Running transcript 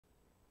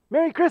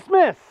Merry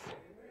Christmas!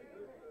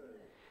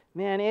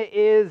 Man, it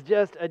is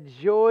just a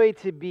joy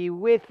to be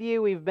with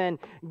you. We've been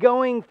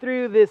going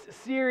through this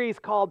series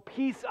called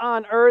Peace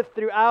on Earth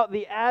throughout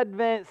the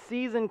Advent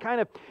season,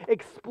 kind of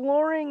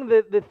exploring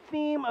the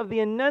theme of the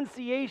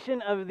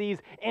annunciation of these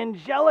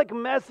angelic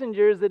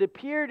messengers that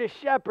appear to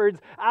shepherds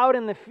out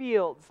in the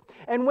fields.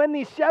 And when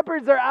these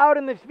shepherds are out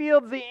in the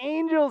fields, the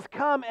angels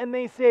come and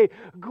they say,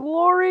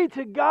 "Glory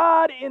to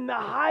God in the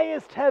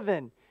highest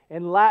heaven."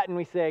 In Latin,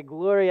 we say,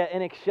 Gloria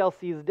in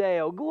excelsis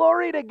Deo.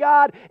 Glory to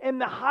God in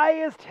the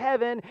highest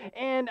heaven,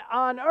 and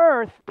on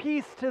earth,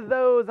 peace to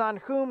those on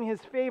whom his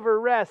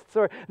favor rests.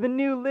 Or the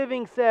New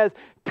Living says,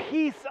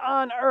 peace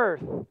on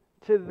earth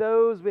to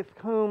those with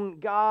whom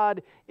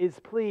God is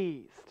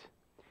pleased.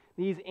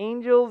 These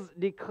angels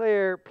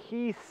declare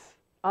peace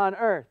on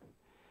earth.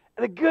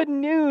 The good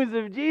news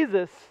of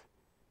Jesus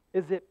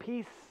is that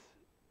peace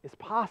is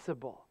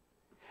possible.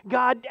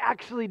 God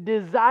actually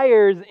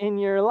desires in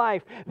your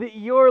life that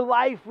your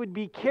life would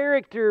be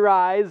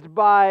characterized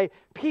by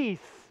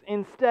peace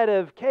instead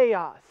of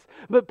chaos.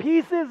 But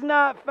peace is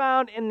not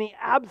found in the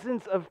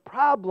absence of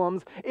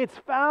problems. It's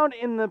found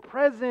in the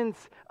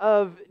presence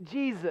of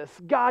Jesus.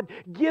 God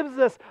gives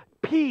us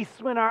peace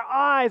when our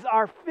eyes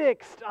are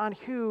fixed on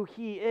who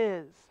He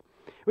is.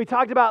 We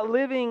talked about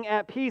living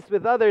at peace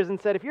with others and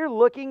said, if you're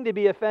looking to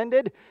be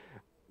offended,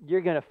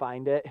 you're going to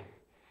find it.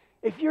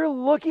 If you're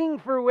looking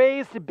for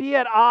ways to be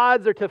at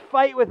odds or to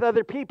fight with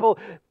other people,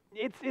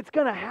 it's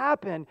going to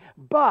happen.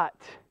 But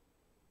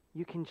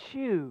you can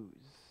choose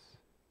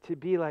to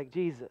be like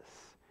Jesus,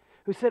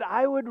 who said,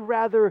 I would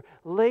rather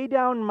lay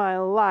down my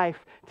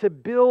life to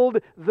build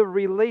the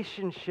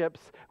relationships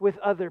with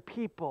other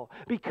people.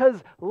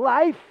 Because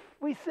life,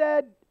 we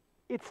said,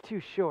 it's too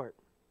short.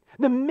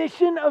 The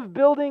mission of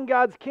building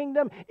God's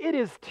kingdom, it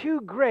is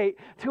too great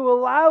to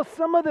allow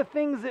some of the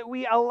things that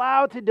we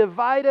allow to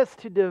divide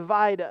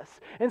us.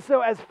 And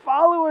so as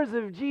followers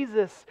of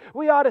Jesus,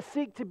 we ought to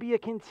seek to be a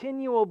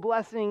continual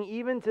blessing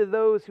even to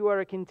those who are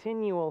a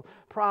continual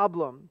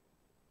problem.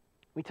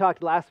 We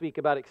talked last week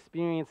about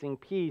experiencing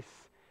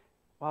peace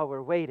while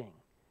we're waiting.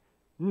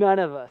 None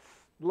of us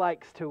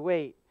likes to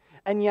wait.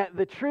 And yet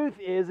the truth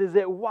is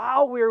that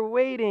while we're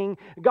waiting,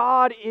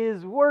 God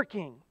is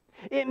working.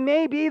 It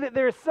may be that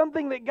there's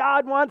something that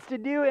God wants to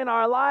do in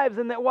our lives,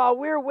 and that while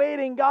we're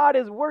waiting, God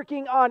is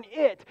working on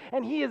it,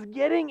 and He is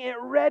getting it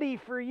ready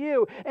for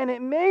you. And it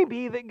may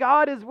be that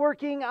God is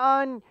working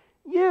on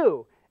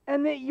you,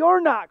 and that you're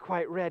not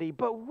quite ready.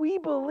 But we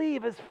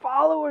believe as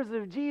followers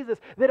of Jesus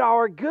that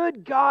our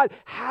good God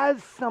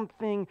has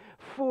something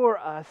for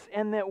us,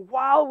 and that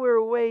while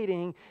we're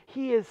waiting,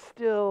 He is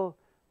still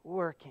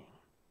working.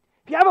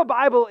 If you have a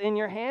Bible in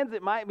your hands,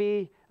 it might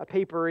be a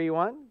papery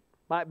one.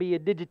 Might be a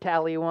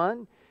digitally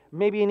one.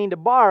 Maybe you need to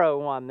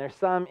borrow one. There's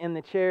some in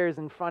the chairs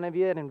in front of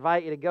you. I'd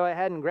invite you to go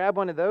ahead and grab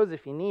one of those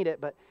if you need it.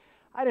 But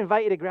I'd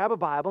invite you to grab a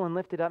Bible and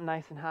lift it up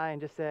nice and high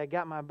and just say, I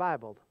got my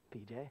Bible,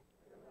 PJ.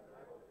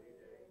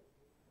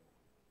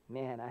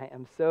 Man, I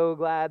am so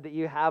glad that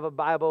you have a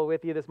Bible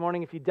with you this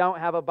morning. If you don't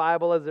have a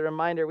Bible, as a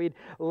reminder, we'd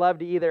love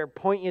to either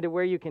point you to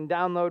where you can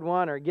download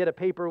one or get a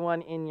paper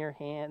one in your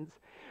hands.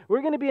 We're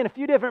going to be in a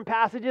few different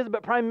passages,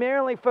 but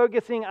primarily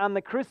focusing on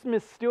the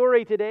Christmas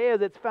story today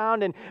as it's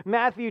found in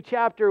Matthew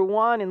chapter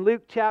 1 and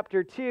Luke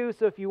chapter 2.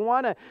 So if you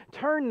want to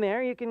turn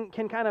there, you can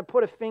kind of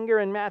put a finger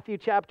in Matthew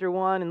chapter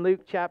 1 and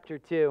Luke chapter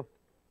 2.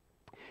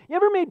 You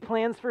ever made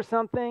plans for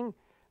something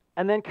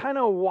and then kind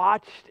of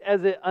watched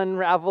as it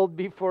unraveled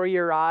before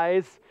your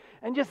eyes?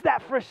 And just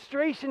that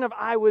frustration of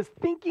I was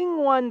thinking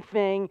one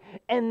thing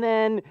and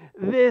then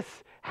this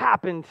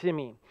happened to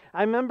me.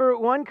 I remember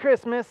one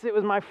Christmas, it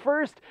was my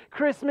first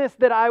Christmas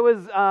that I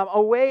was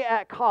away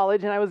at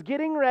college, and I was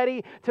getting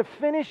ready to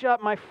finish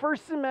up my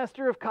first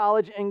semester of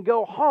college and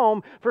go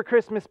home for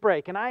Christmas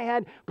break. And I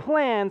had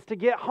plans to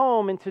get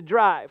home and to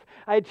drive.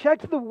 I had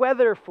checked the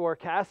weather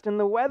forecast, and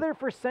the weather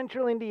for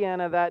central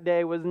Indiana that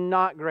day was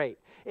not great.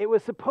 It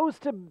was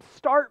supposed to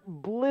start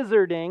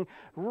blizzarding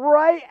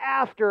right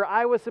after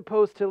I was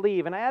supposed to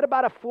leave. And I had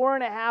about a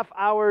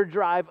 4.5-hour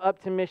drive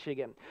up to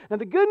Michigan. Now,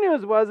 the good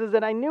news was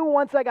that I knew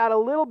once I got a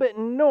little bit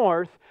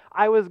north,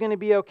 I was going to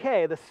be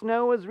okay. The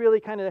snow was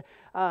really kind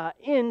of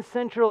in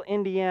central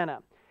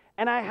Indiana.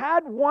 And I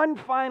had one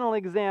final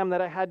exam that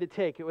I had to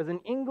take. It was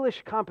an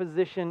English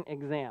composition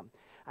exam.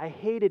 I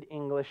hated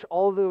English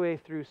all the way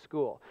through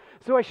school.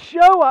 So I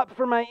show up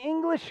for my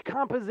English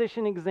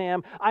composition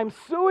exam. I'm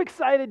so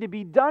excited to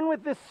be done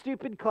with this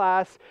stupid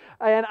class,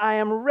 and I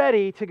am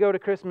ready to go to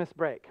Christmas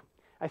break.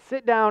 I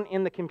sit down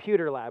in the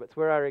computer lab. It's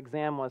where our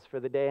exam was for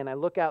the day, and I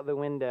look out the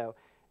window,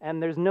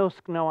 and there's no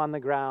snow on the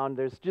ground.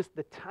 There's just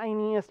the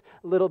tiniest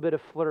little bit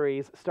of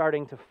flurries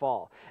starting to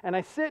fall. And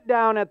I sit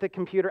down at the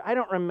computer. I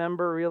don't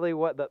remember really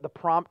what the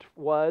prompt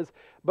was,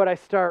 but I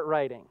start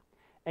writing.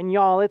 And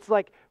y'all, it's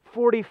like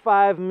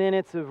 45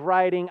 minutes of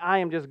writing. I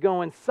am just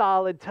going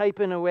solid,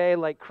 typing away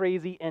like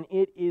crazy, and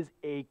it is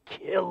a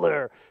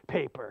killer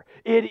paper.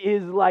 It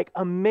is like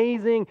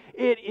amazing.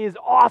 It is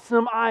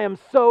awesome. I am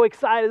so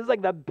excited. This is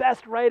like the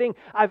best writing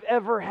I've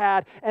ever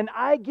had. And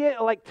I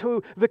get like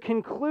to the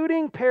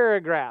concluding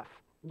paragraph.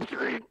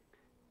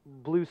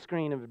 Blue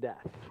screen of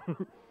death.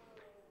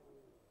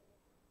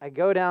 I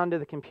go down to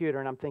the computer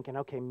and I'm thinking,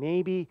 okay,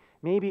 maybe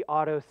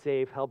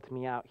autosave helped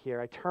me out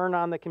here. I turn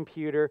on the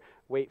computer,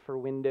 wait for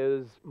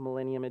Windows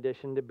Millennium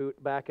Edition to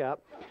boot back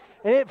up,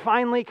 and it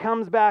finally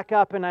comes back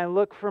up, and I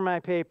look for my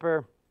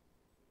paper.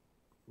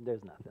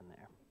 There's nothing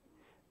there.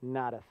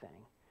 Not a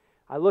thing.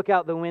 I look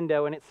out the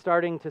window, and it's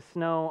starting to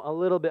snow a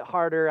little bit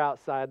harder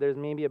outside. There's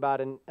maybe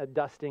about a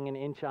dusting an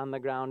inch on the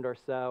ground or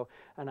so,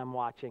 and I'm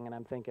watching, and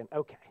I'm thinking,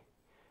 okay,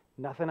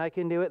 nothing I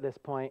can do at this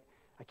point.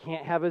 I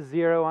can't have a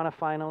 0 on a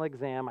final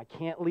exam. I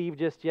can't leave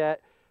just yet.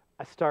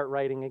 I start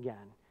writing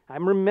again.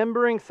 I'm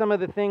remembering some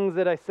of the things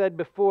that I said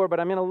before, but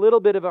I'm in a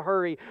little bit of a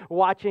hurry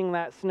watching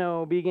that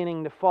snow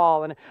beginning to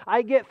fall. And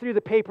I get through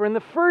the paper, and the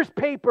first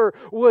paper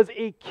was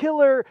a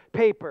killer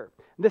paper.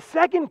 The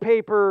second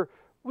paper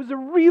was a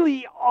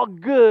really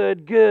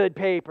good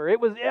paper.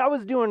 I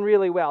was doing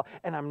really well,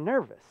 and I'm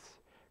nervous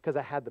because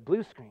I had the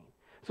blue screen.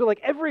 So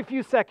like every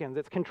few seconds,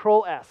 it's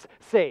Control S,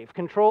 save,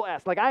 Control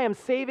S. Like I am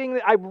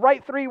saving, I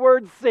write 3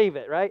 words, save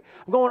it, right?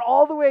 I'm going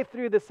all the way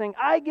through this thing.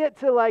 I get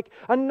to like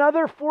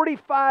another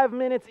 45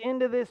 minutes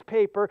into this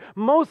paper.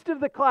 Most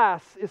of the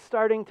class is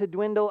starting to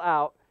dwindle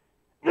out.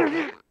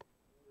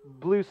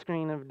 Blue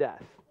screen of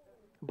death.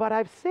 But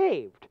I've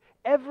saved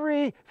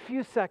every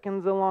few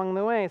seconds along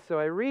the way. So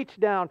I reach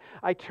down,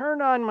 I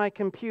turn on my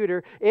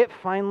computer, it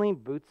finally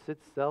boots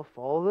itself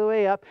all the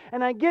way up,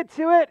 and I get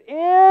to it,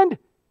 and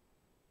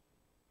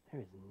there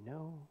is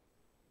no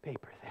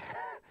paper there.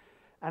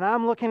 And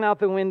I'm looking out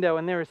the window,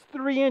 and there is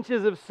 3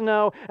 inches of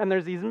snow, and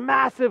there's these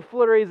massive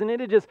flurries, and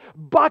it is just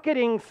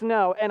bucketing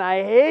snow. And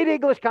I hate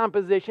English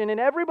composition, and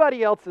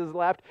everybody else is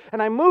left. And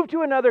I moved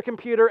to another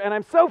computer, and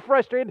I'm so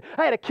frustrated.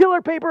 I had a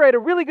killer paper, I had a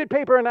really good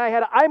paper, and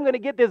I'm going to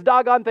get this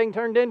doggone thing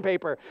turned in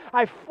paper.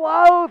 I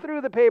flow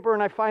through the paper,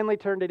 and I finally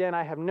turned it in.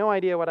 I have no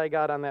idea what I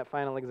got on that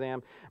final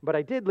exam, but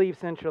I did leave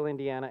Central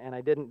Indiana, and I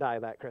didn't die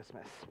that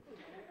Christmas.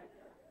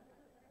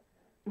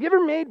 Have you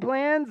ever made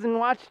plans and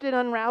watched it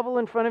unravel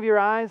in front of your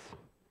eyes?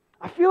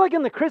 I feel like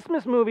in the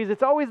Christmas movies,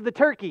 it's always the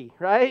turkey,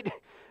 right?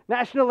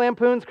 National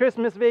Lampoon's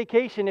Christmas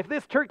Vacation. If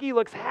this turkey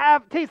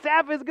tastes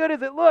half as good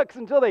as it looks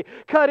until they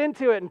cut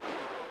into it, and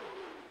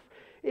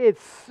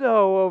it's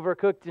so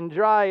overcooked and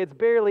dry, it's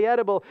barely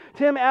edible.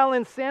 Tim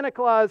Allen's Santa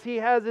Claus, he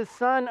has his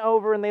son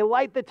over, and they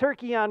light the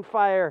turkey on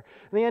fire.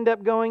 They end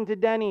up going to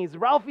Denny's.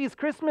 Ralphie's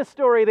Christmas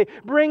Story, they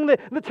bring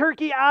the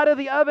turkey out of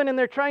the oven, and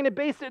they're trying to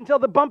baste it until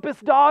the Bumpus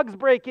dogs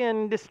break in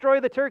and destroy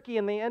the turkey,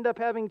 and they end up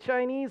having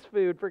Chinese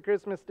food for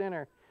Christmas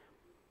dinner.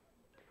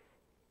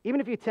 Even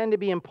if you tend to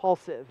be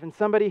impulsive and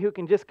somebody who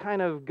can just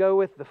kind of go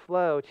with the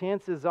flow,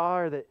 chances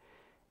are that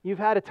you've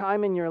had a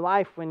time in your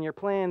life when your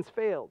plans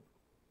failed.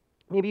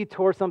 Maybe you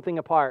tore something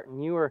apart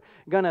and you were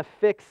going to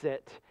fix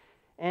it,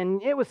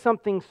 and it was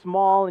something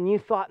small, and you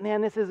thought,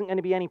 man, this isn't going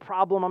to be any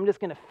problem. I'm just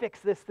going to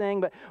fix this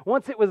thing. But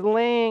once it was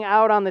laying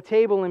out on the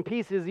table in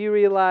pieces, you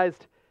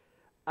realized,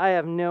 I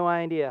have no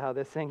idea how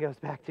this thing goes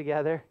back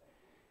together.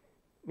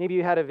 Maybe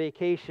you had a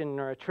vacation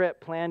or a trip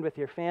planned with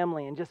your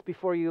family, and just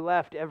before you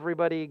left,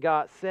 everybody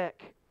got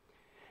sick.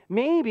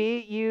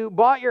 Maybe you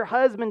bought your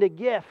husband a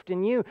gift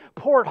and you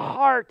poured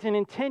heart and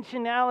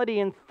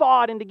intentionality and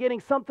thought into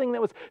getting something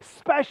that was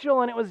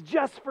special, and it was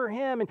just for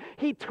him. And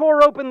he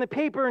tore open the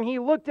paper and he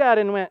looked at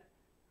it and went,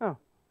 oh,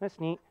 that's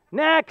neat.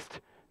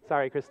 Next!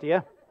 Sorry,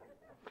 Christia.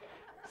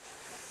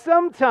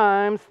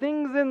 Sometimes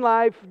things in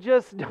life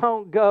just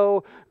don't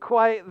go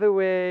quite the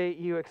way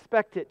you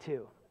expect it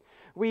to.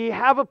 We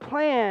have a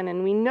plan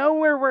and we know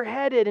where we're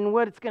headed and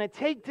what it's going to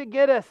take to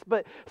get us,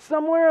 but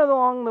somewhere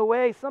along the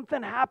way,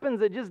 something happens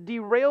that just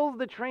derails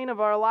the train of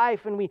our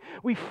life, and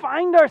we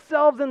find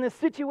ourselves in this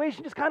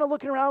situation just kind of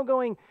looking around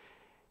going,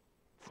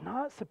 it's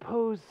not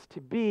supposed to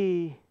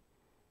be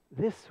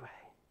this way.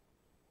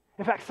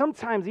 In fact,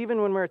 sometimes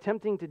even when we're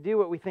attempting to do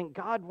what we think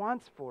God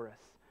wants for us,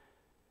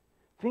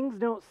 things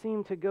don't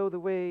seem to go the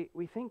way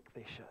we think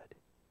they should.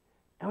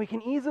 And we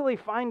can easily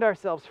find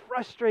ourselves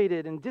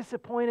frustrated and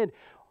disappointed,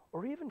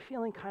 or even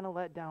feeling kind of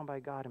let down by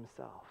God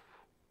himself.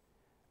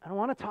 And I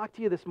want to talk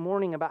to you this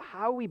morning about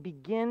how we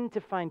begin to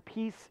find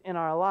peace in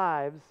our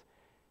lives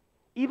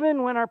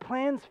even when our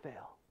plans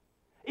fail,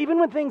 even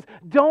when things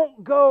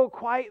don't go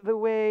quite the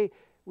way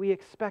we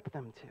expect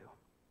them to.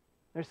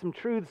 There's some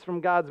truths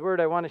from God's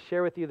Word I want to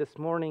share with you this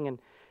morning, and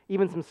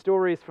even some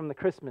stories from the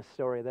Christmas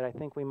story that I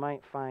think we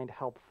might find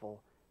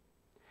helpful.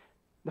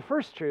 The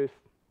first truth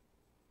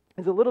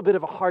is a little bit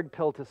of a hard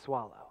pill to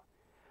swallow.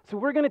 So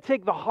we're going to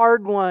take the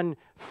hard one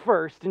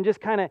first and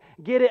just kind of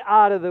get it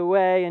out of the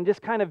way and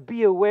just kind of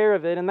be aware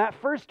of it. And that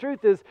first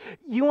truth is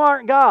you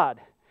aren't God.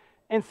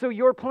 And so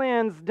your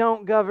plans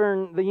don't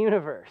govern the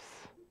universe.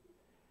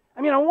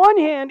 I mean, on one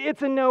hand,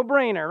 it's a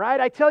no-brainer, right?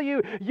 I tell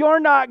you, you're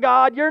not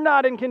God, you're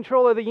not in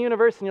control of the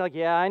universe, and you're like,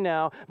 yeah, I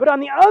know. But on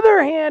the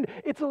other hand,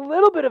 it's a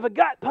little bit of a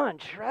gut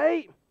punch,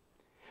 right?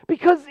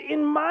 Because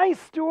in my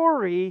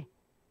story,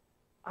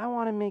 I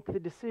want to make the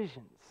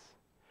decisions.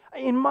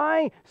 In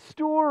my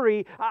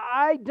story,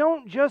 I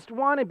don't just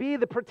want to be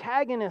the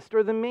protagonist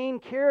or the main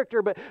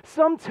character, but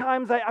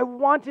sometimes I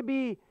want to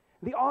be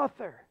the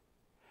author.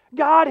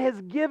 God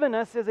has given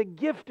us as a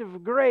gift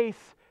of grace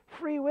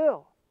free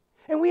will.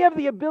 And we have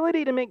the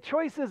ability to make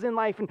choices in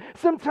life. And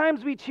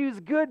sometimes we choose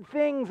good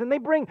things and they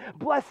bring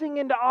blessing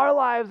into our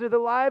lives or the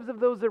lives of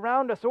those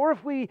around us. Or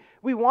if we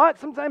want,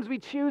 sometimes we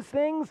choose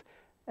things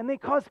and they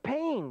cause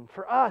pain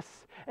for us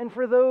and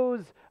for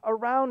those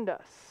around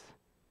us.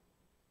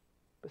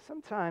 But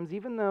sometimes,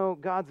 even though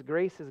God's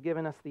grace has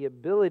given us the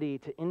ability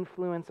to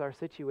influence our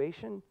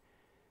situation,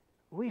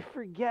 we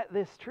forget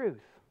this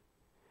truth.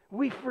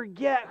 We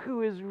forget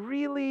who is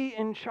really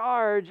in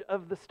charge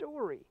of the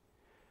story.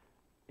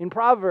 In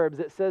Proverbs,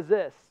 it says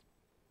this: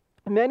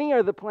 many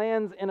are the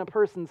plans in a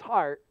person's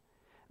heart,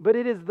 but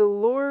it is the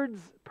Lord's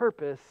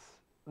purpose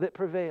that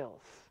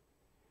prevails.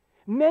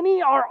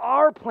 Many are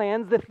our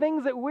plans, the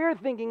things that we're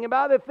thinking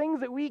about, the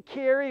things that we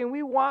carry and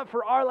we want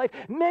for our life.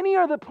 Many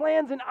are the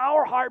plans in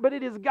our heart, but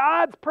it is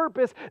God's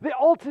purpose that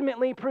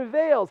ultimately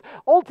prevails.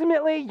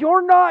 Ultimately,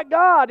 you're not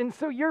God, and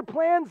so your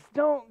plans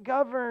don't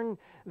govern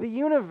the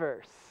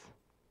universe.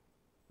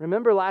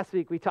 Remember last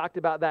week we talked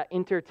about that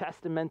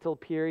intertestamental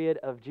period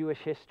of Jewish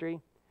history?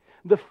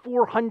 The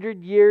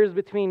 400 years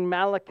between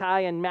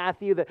Malachi and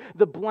Matthew,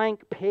 the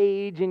blank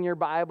page in your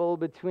Bible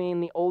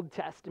between the Old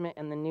Testament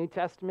and the New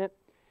Testament.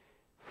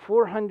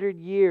 400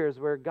 years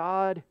where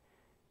God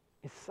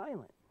is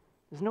silent.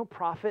 There's no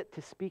prophet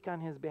to speak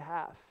on his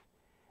behalf.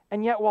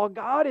 And yet, while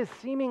God is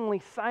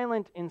seemingly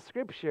silent in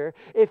Scripture,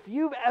 if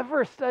you've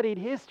ever studied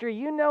history,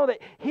 you know that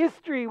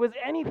history was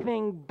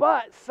anything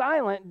but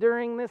silent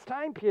during this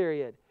time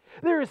period.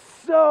 There is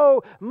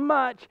so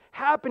much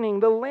happening.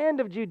 The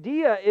land of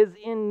Judea is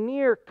in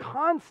near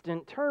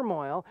constant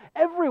turmoil.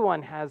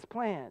 Everyone has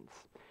plans.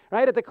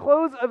 Right? At the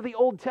close of the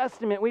Old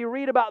Testament, we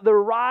read about the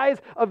rise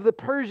of the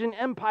Persian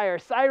Empire.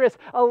 Cyrus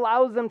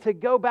allows them to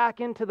go back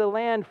into the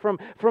land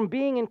from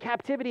being in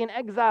captivity and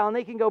exile, and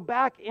they can go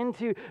back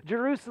into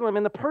Jerusalem.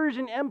 And the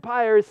Persian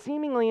Empire is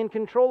seemingly in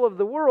control of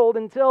the world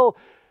until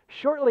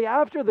shortly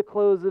after the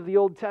close of the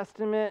Old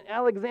Testament,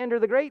 Alexander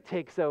the Great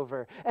takes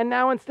over. And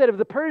now instead of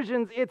the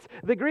Persians, it's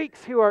the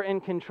Greeks who are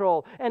in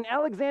control. And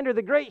Alexander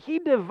the Great, he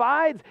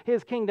divides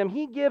his kingdom.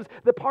 He gives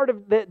the part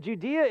of that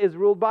Judea is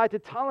ruled by to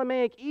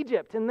Ptolemaic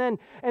Egypt. And then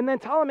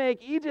Ptolemaic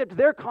Egypt,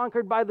 they're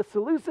conquered by the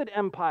Seleucid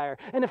Empire.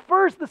 And at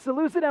first, the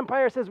Seleucid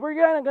Empire says, we're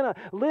going to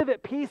live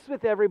at peace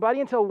with everybody,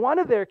 until one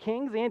of their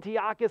kings,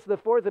 Antiochus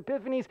IV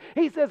Epiphanes,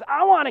 he says,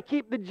 I want to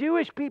keep the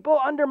Jewish people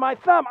under my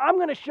thumb. I'm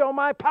going to show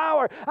my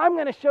power. I'm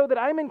going to show that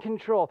I'm in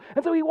control.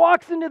 And so he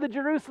walks into the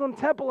Jerusalem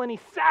temple and he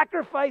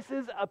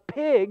sacrifices a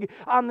pig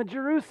on the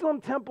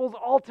Jerusalem temple's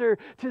altar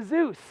to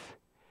Zeus.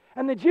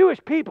 And the Jewish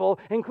people,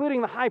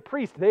 including the high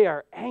priest, they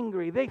are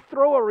angry. They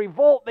throw a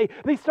revolt.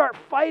 They start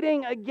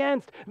fighting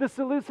against the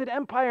Seleucid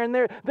Empire, and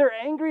they're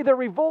angry. Their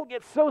revolt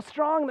gets so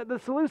strong that the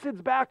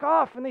Seleucids back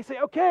off, and they say,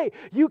 okay,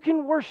 you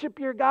can worship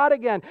your God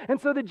again. And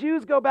so the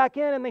Jews go back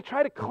in, and they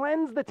try to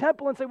cleanse the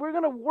temple and say, we're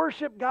going to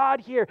worship God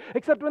here.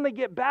 Except when they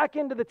get back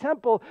into the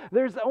temple,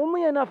 there's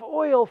only enough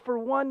oil for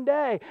one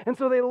day. And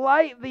so they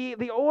light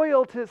the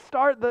oil to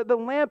start the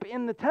lamp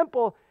in the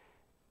temple,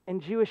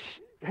 and Jewish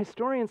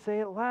historians say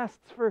it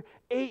lasts for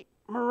 8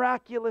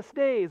 miraculous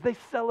days. They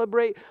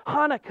celebrate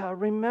Hanukkah,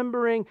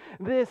 remembering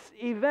this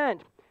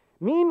event.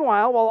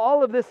 Meanwhile, while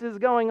all of this is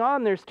going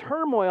on, there's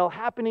turmoil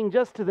happening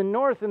just to the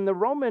north in the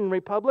Roman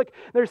Republic.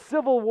 There's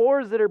civil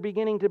wars that are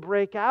beginning to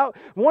break out.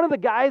 One of the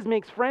guys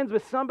makes friends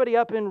with somebody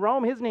up in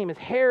Rome. His name is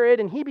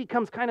Herod, and he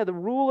becomes kind of the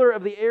ruler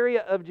of the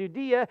area of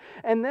Judea.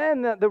 And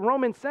then the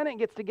Roman Senate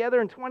gets together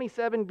in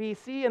 27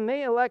 BC, and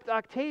they elect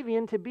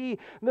Octavian to be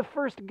the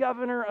first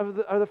governor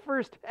or the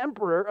first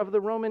emperor of the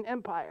Roman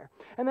Empire.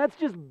 And that's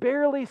just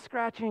barely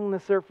scratching the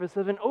surface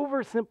of an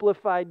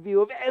oversimplified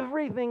view of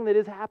everything that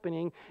is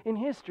happening in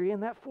history in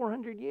that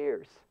 400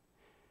 years.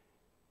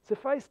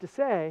 Suffice to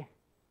say,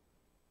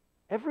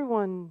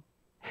 everyone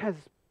has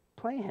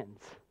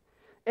plans.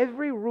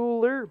 Every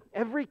ruler,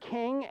 every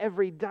king,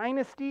 every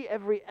dynasty,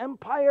 every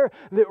empire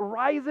that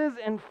rises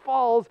and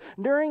falls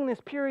during this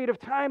period of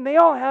time, they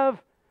all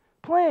have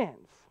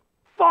plans,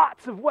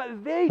 thoughts of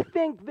what they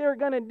think they're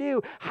going to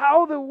do,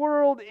 how the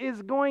world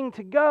is going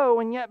to go,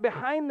 and yet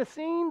behind the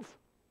scenes,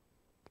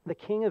 the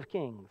King of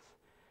Kings,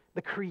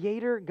 the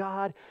Creator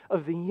God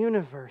of the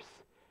universe,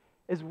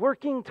 is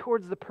working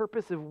towards the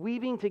purpose of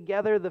weaving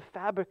together the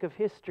fabric of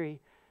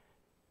history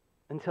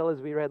until,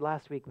 as we read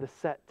last week, the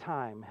set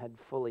time had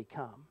fully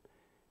come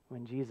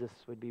when Jesus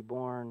would be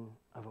born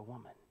of a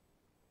woman.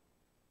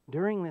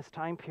 During this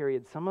time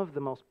period, some of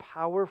the most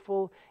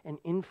powerful and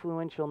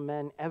influential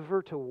men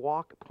ever to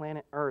walk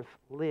planet Earth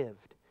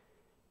lived,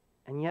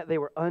 and yet they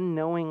were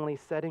unknowingly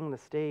setting the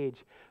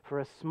stage for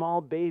a small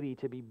baby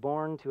to be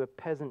born to a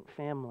peasant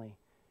family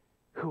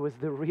who was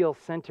the real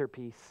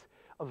centerpiece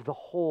of the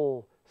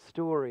whole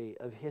story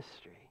of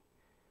history.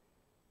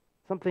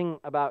 Something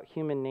about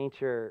human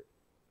nature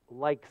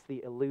likes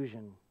the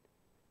illusion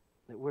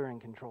that we're in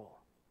control,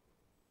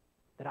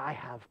 that I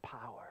have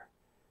power,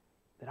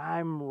 that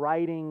I'm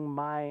writing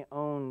my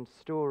own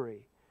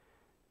story.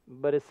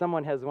 But as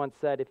someone has once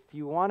said, if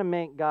you want to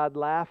make God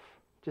laugh,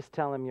 just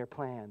tell him your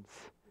plans.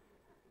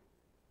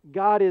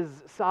 God is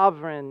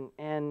sovereign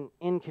and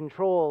in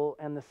control,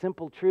 and the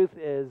simple truth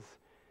is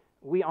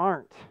we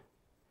aren't.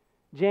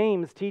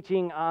 James,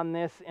 teaching on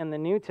this in the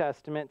New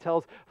Testament,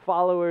 tells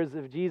followers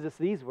of Jesus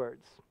these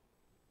words.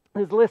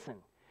 He says, listen,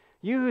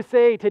 you who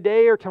say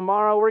today or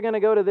tomorrow we're going to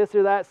go to this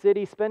or that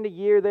city, spend a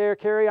year there,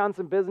 carry on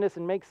some business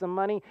and make some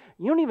money,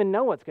 you don't even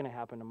know what's going to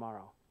happen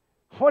tomorrow.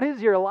 What is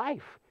your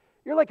life?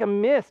 You're like a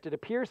mist. It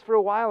appears for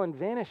a while and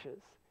vanishes.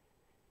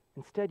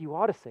 Instead, you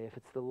ought to say, if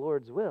it's the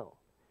Lord's will,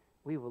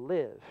 we will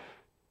live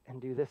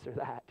and do this or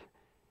that.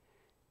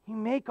 You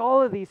make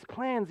all of these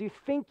plans. You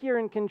think you're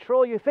in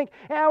control. You think,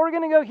 we're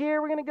going to go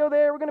here, we're going to go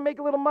there, we're going to make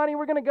a little money,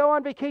 we're going to go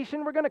on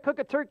vacation, we're going to cook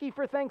a turkey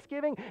for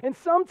Thanksgiving, and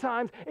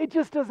sometimes it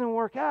just doesn't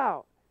work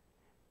out.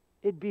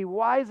 It'd be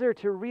wiser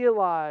to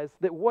realize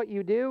that what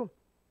you do,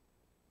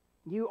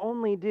 you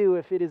only do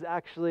if it is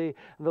actually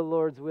the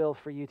Lord's will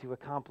for you to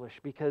accomplish,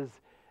 because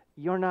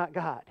you're not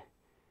God.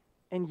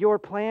 And your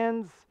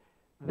plans,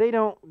 they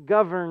don't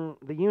govern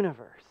the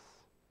universe.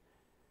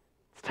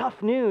 It's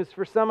tough news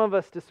for some of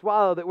us to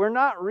swallow that we're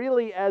not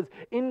really as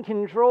in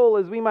control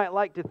as we might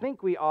like to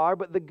think we are,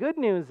 but the good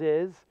news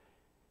is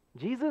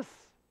Jesus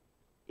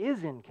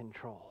is in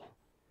control.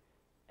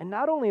 And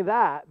not only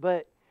that,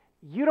 but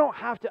you don't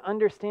have to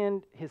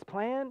understand his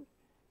plan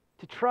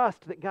to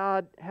trust that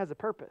God has a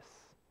purpose.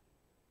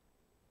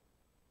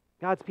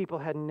 God's people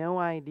had no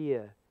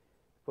idea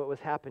what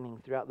was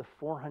happening throughout the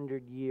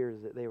 400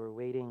 years that they were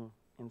waiting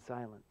in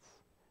silence.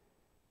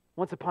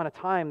 Once upon a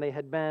time, they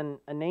had been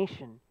a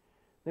nation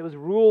that was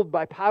ruled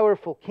by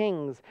powerful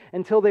kings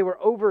until they were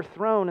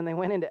overthrown and they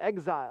went into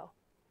exile.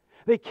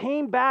 They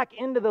came back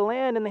into the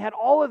land and they had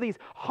all of these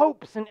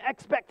hopes and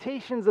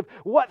expectations of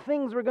what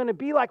things were going to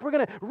be like. We're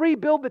going to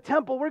rebuild the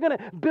temple. We're going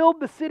to build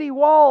the city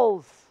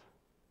walls.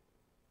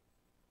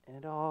 And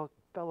it all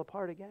fell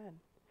apart again.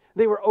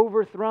 They were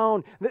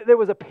overthrown. There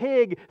was a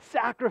pig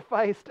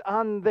sacrificed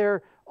on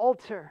their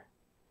altar.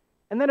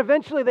 And then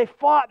eventually they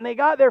fought and they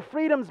got their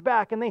freedoms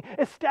back and they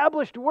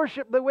established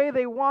worship the way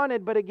they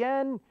wanted. But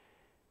again,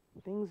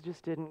 things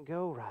just didn't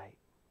go right.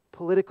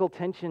 Political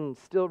tension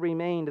still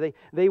remained.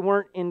 They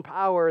weren't in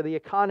power. The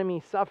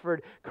economy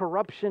suffered.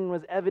 Corruption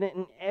was evident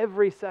in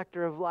every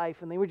sector of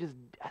life, and they were just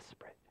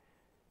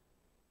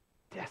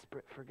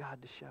desperate for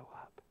God to show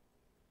up.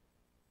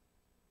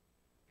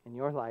 In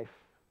your life,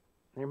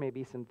 there may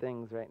be some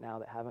things right now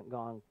that haven't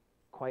gone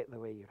quite the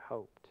way you'd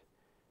hoped.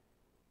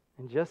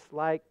 And just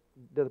like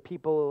the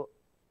people,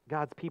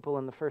 God's people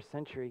in the first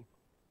century,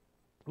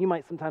 you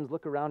might sometimes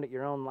look around at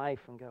your own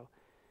life and go,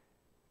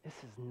 this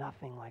is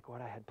nothing like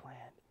what I had planned.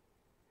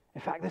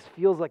 In fact, this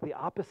feels like the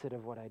opposite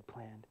of what I'd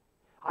planned.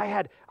 I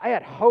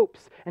had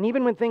hopes, and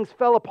even when things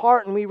fell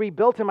apart and we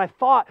rebuilt them, I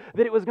thought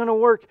that it was going to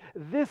work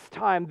this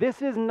time.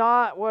 This is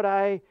not what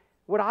I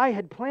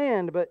had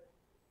planned, but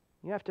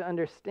you have to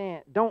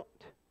understand, don't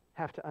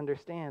have to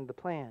understand the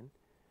plan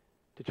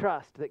to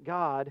trust that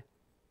God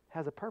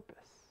has a purpose.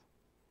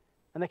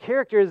 And the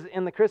characters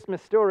in the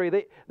Christmas story,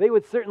 they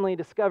would certainly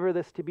discover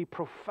this to be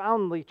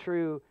profoundly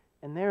true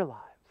in their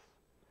lives.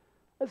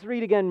 Let's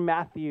read again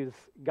Matthew's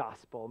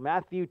gospel,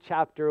 Matthew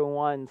chapter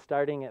 1,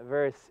 starting at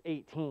verse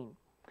 18.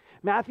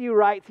 Matthew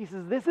writes, he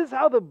says, this is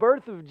how the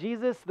birth of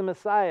Jesus the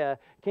Messiah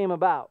came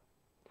about.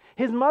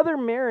 His mother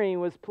Mary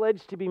was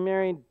pledged to be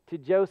married to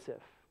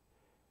Joseph,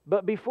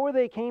 but before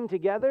they came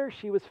together,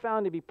 she was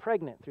found to be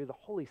pregnant through the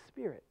Holy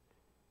Spirit.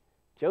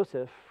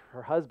 Joseph,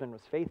 her husband,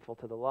 was faithful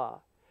to the law,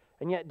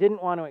 and yet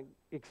didn't want to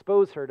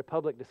expose her to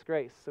public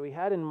disgrace, so he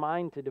had in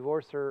mind to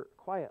divorce her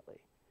quietly.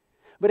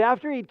 But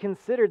after he'd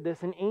considered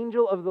this, an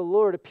angel of the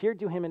Lord appeared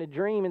to him in a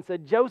dream and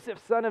said,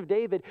 Joseph, son of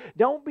David,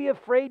 don't be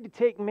afraid to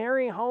take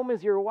Mary home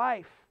as your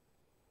wife,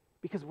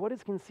 because what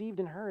is conceived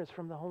in her is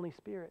from the Holy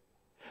Spirit.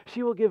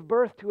 She will give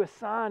birth to a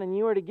son, and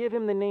you are to give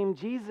him the name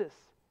Jesus.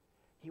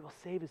 He will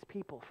save his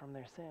people from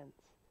their sins.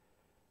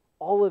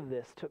 All of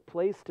this took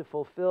place to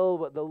fulfill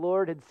what the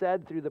Lord had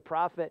said through the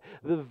prophet.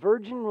 The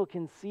virgin will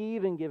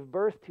conceive and give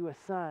birth to a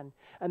son,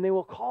 and they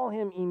will call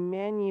him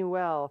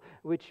Emmanuel,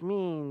 which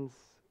means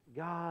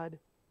God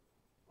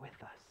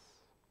with us.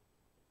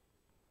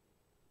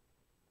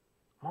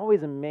 I'm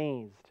always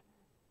amazed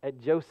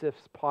at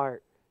Joseph's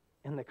part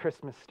in the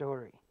Christmas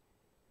story.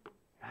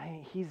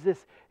 Right? He's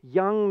this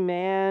young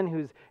man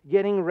who's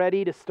getting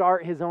ready to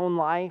start his own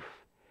life.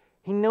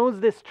 He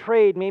knows this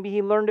trade. Maybe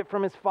he learned it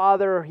from his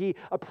father, or he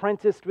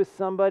apprenticed with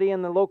somebody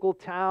in the local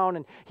town,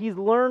 and he's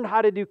learned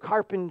how to do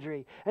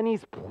carpentry. And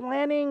he's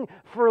planning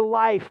for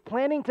life,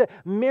 planning to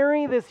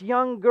marry this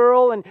young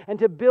girl and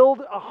to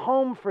build a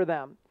home for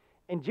them.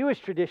 In Jewish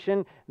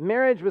tradition,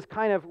 marriage was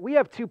we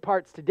have two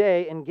parts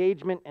today,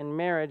 engagement and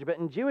marriage, but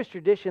in Jewish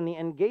tradition, the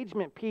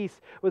engagement piece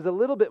was a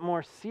little bit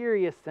more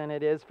serious than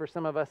it is for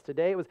some of us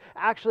today. It was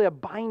actually a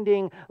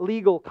binding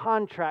legal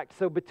contract.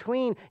 So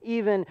between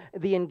even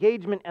the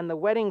engagement and the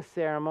wedding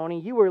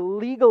ceremony, you were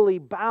legally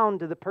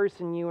bound to the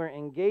person you were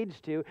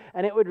engaged to,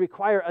 and it would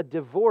require a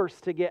divorce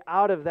to get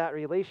out of that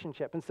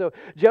relationship. And so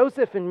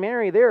Joseph and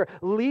Mary, they're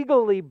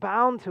legally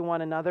bound to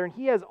one another, and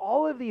he has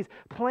all of these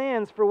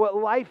plans for what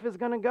life is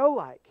going to go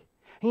like.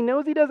 He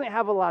knows he doesn't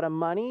have a lot of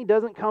money, he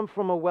doesn't come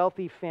from a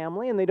wealthy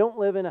family, and they don't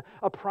live in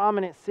a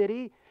prominent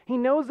city. He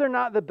knows they're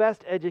not the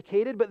best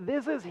educated, but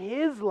this is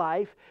his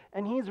life,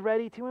 and he's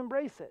ready to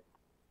embrace it.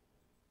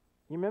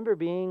 You remember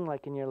being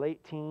like in your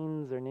late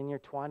teens or in your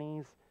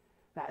 20s?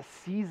 That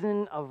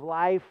season of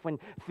life when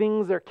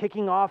things are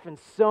kicking off and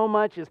so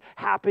much is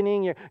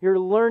happening. You're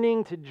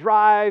learning to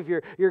drive.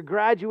 You're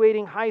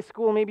graduating high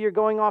school. Maybe you're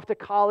going off to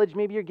college.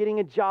 Maybe you're getting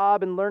a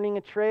job and learning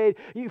a trade.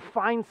 You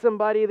find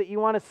somebody that you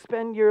want to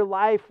spend your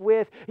life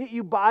with.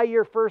 You buy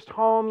your first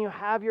home. You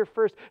have your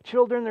first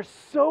children. There's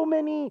so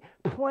many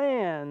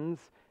plans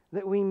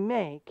that we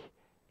make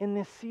in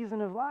this season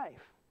of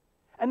life.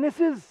 And this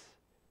is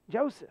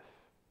Joseph,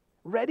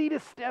 ready to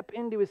step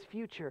into his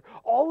future.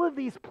 All of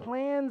these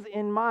plans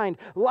in mind.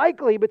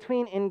 Likely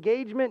between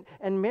engagement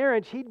and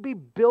marriage, he'd be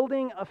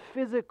building a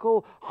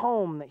physical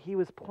home that he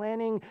was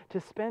planning to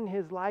spend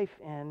his life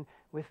in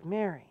with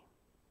Mary.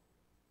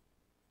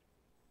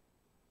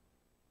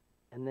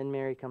 And then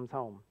Mary comes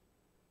home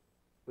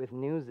with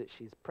news that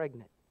she's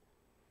pregnant.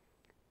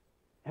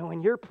 And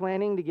when you're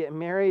planning to get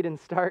married and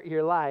start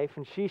your life,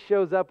 and she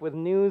shows up with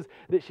news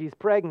that she's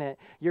pregnant,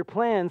 your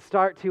plans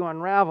start to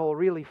unravel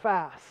really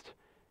fast.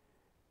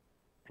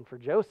 And for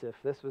Joseph,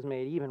 this was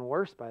made even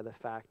worse by the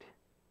fact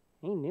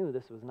he knew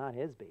this was not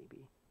his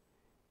baby.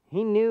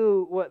 He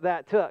knew what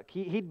that took.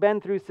 He'd been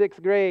through 6th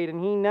grade,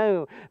 and he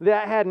knew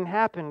that hadn't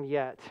happened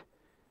yet.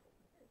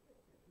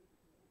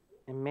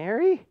 And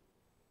Mary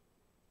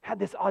had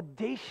this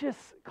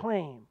audacious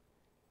claim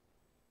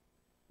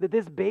that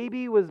this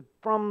baby was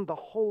from the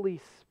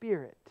Holy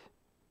Spirit.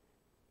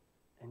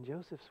 And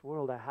Joseph's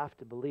world, I have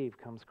to believe,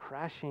 comes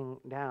crashing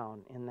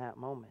down in that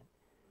moment.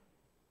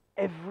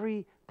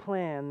 Every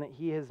plan that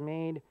he has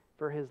made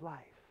for his life.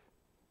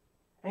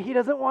 And he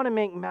doesn't want to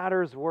make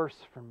matters worse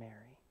for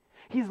Mary.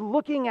 He's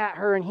looking at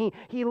her, and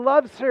he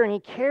loves her, and he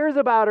cares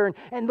about her.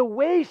 And the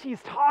way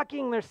she's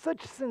talking, there's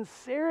such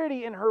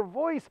sincerity in her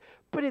voice,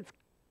 but it's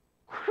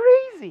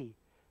crazy.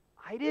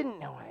 I didn't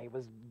know I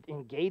was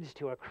engaged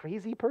to a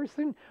crazy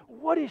person.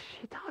 What is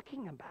she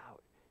talking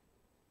about?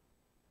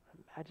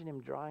 Imagine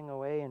him drawing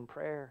away in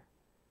prayer.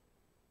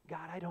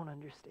 God, I don't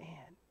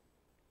understand.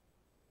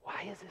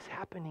 Why is this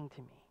happening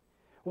to me?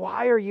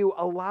 Why are you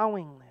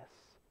allowing this?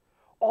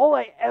 All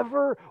I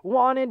ever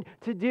wanted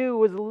to do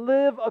was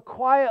live a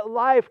quiet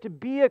life, to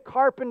be a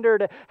carpenter,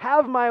 to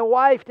have my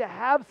wife, to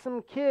have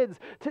some kids,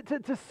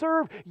 to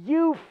serve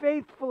you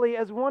faithfully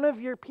as one of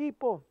your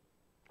people.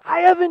 I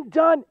haven't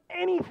done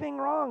anything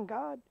wrong,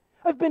 God.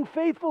 I've been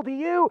faithful to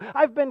you.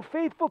 I've been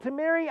faithful to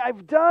Mary.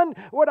 I've done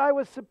what I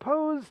was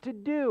supposed to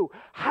do.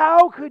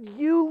 How could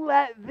you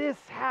let this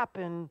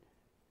happen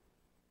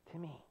to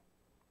me?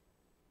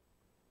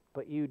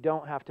 But you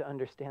don't have to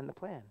understand the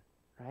plan,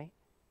 right?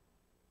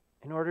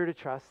 In order to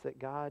trust that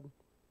God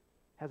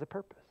has a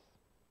purpose.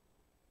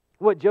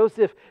 What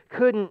Joseph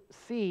couldn't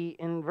see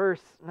in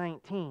verse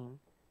 19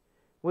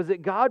 was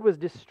that God was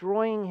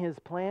destroying his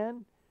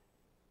plan.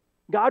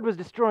 God was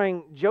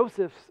destroying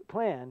Joseph's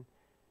plan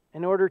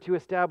in order to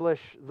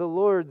establish the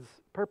Lord's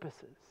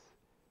purposes.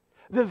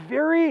 The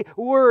very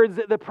words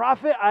that the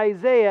prophet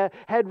Isaiah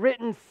had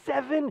written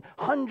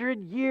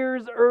 700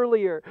 years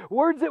earlier,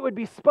 words that would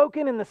be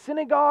spoken in the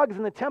synagogues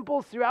and the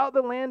temples throughout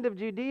the land of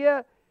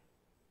Judea,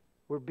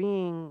 were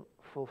being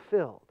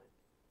fulfilled.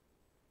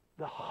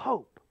 The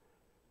hope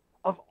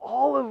of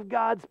all of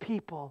God's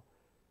people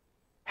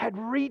had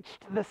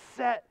reached the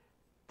set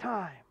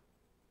time.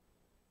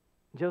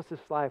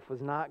 Joseph's life was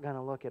not going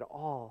to look at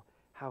all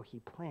how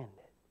he planned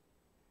it.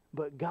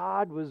 But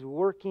God was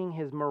working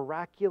his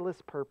miraculous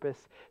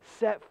purpose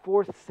set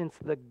forth since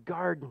the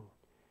garden,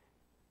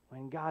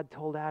 when God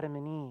told Adam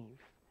and Eve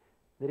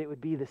that it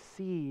would be the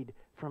seed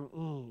from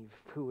Eve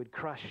who would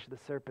crush the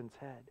serpent's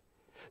head.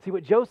 See,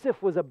 what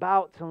Joseph was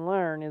about to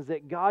learn is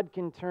that God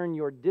can turn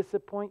your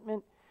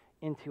disappointment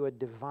into a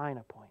divine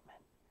appointment.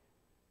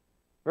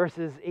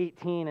 Verses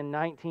 18 and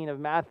 19 of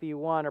Matthew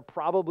 1 are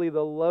probably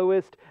the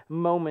lowest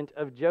moment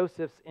of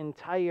Joseph's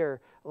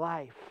entire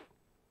life.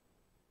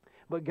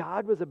 But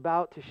God was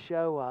about to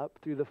show up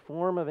through the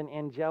form of an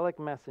angelic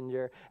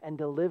messenger and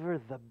deliver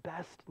the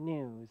best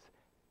news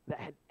that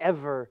had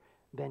ever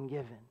been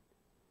given.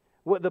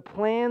 What the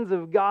plans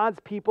of God's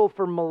people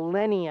for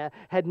millennia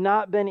had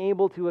not been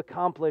able to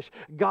accomplish,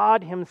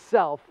 God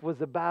himself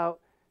was about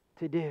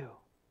to do.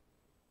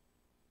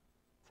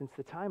 Since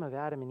the time of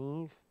Adam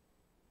and Eve,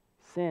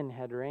 sin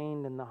had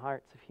reigned in the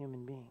hearts of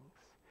human beings.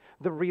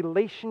 the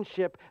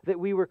relationship that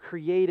we were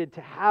created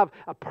to have,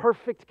 a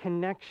perfect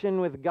connection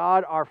with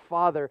God our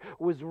Father,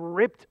 was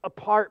ripped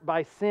apart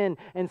by sin,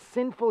 and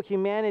sinful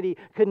humanity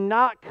could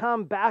not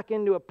come back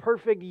into a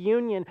perfect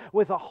union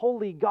with a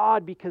holy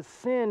God because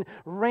sin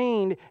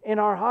reigned in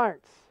our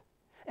hearts.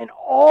 And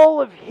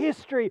all of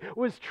history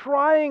was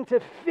trying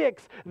to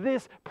fix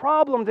this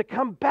problem, to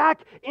come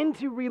back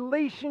into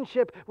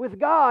relationship with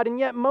God. And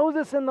yet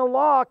Moses and the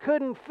law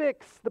couldn't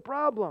fix the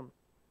problem.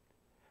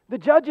 The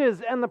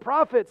judges and the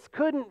prophets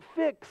couldn't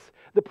fix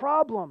the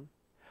problem.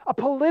 A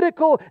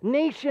political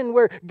nation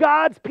where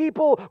God's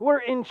people were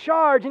in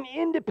charge, an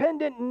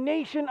independent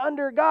nation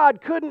under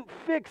God, couldn't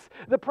fix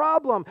the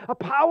problem. A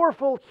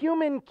powerful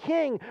human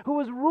king who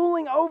was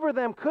ruling over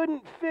them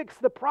couldn't fix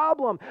the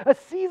problem. A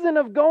season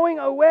of going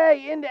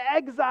away into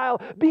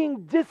exile,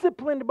 being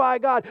disciplined by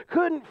God,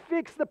 couldn't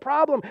fix the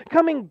problem.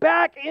 Coming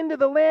back into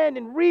the land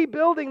and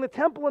rebuilding the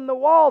temple and the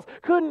walls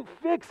couldn't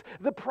fix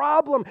the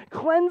problem.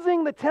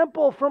 Cleansing the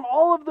temple from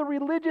all of the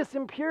religious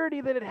impurity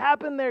that had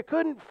happened there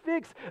couldn't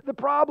fix the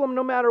problem.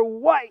 No matter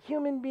what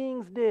human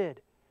beings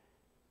did.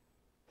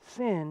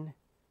 Sin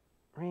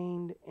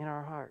reigned in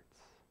our hearts.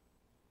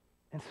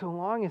 And so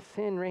long as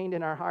sin reigned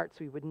in our hearts,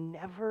 we would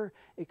never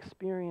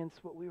experience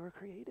what we were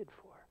created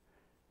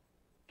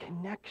for.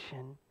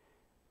 Connection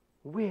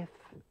with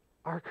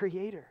our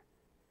Creator.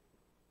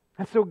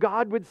 And so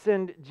God would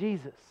send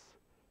Jesus,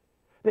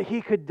 that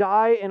He could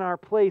die in our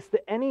place,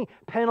 that any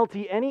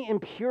penalty, any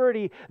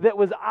impurity that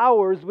was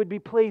ours would be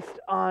placed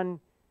on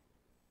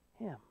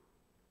Him.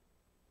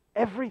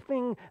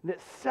 Everything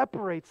that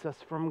separates us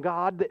from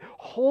God, that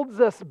holds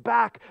us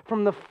back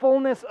from the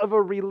fullness of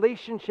a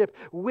relationship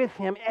with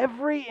Him,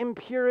 every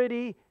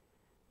impurity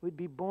would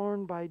be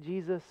borne by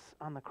Jesus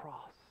on the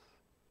cross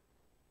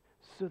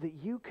so that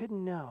you could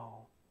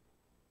know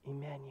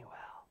Emmanuel,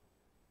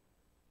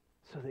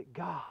 so that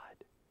God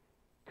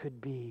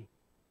could be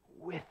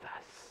with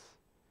us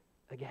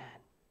again.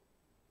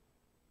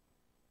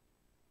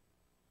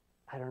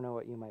 I don't know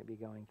what you might be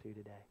going through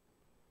today.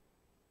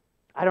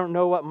 I don't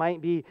know what might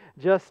be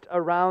just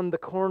around the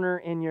corner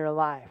in your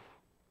life.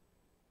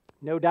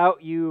 No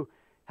doubt you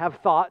have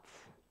thoughts,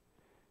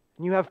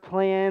 and you have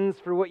plans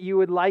for what you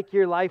would like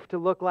your life to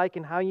look like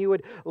and how you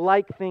would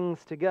like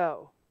things to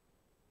go.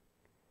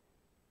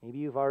 Maybe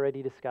you've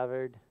already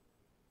discovered,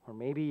 or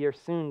maybe you're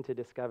soon to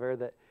discover,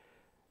 that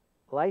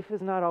life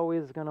is not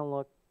always going to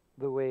look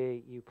the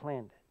way you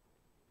planned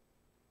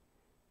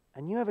it.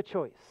 And you have a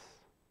choice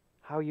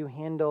how you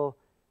handle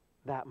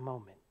that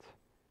moment.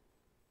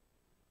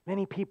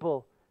 Many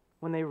people,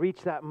 when they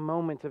reach that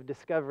moment of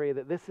discovery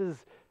that this is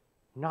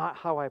not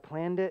how I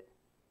planned it,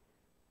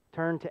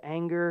 turn to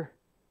anger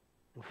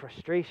and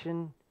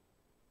frustration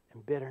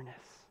and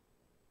bitterness.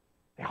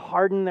 They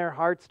harden their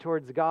hearts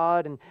towards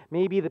God and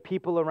maybe the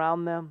people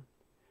around them.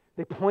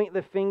 They point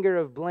the finger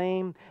of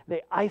blame.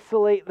 They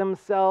isolate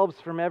themselves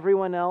from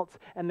everyone else,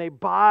 and they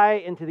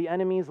buy into the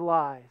enemy's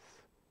lies.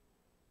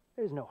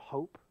 There's no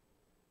hope.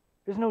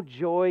 There's no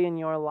joy in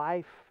your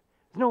life.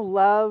 There's no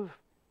love.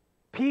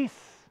 Peace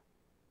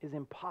is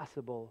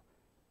impossible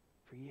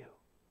for you.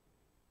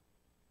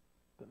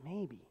 But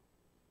maybe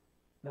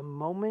the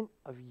moment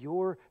of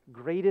your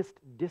greatest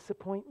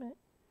disappointment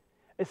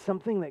is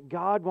something that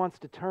God wants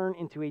to turn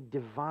into a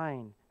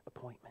divine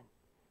appointment.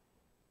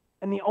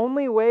 And the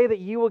only way that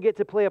you will get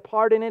to play a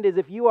part in it is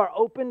if you are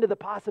open to the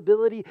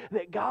possibility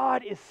that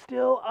God is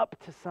still up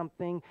to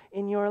something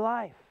in your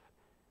life.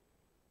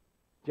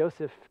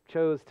 Joseph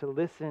chose to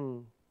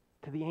listen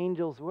to the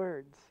angel's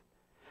words,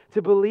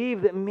 to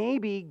believe that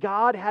maybe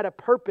God had a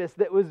purpose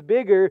that was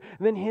bigger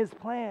than his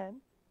plan.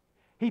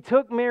 He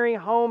took Mary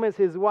home as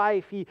his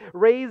wife. He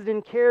raised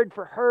and cared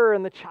for her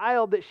and the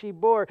child that she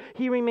bore.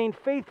 He remained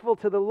faithful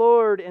to the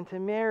Lord and to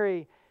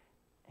Mary.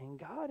 And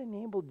God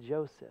enabled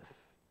Joseph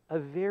a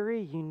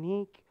very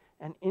unique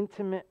and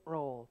intimate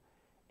role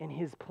in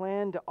his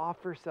plan to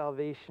offer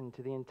salvation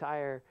to the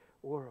entire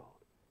world.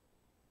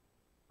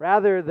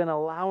 Rather than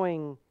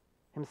allowing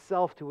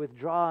himself to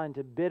withdraw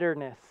into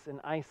bitterness and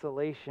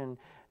isolation,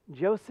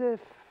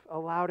 Joseph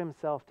allowed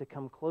himself to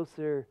come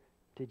closer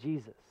to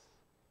Jesus.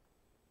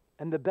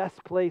 And the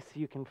best place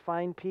you can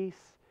find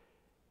peace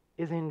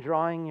is in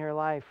drawing your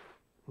life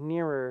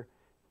nearer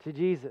to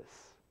Jesus.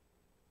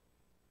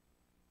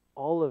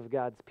 All of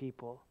God's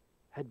people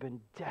had been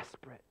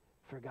desperate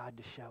for God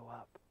to show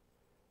up,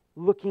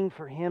 looking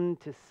for him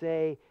to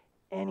say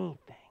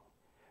anything,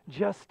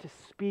 just to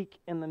speak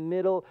in the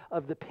middle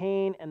of the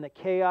pain and the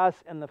chaos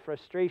and the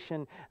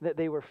frustration that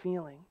they were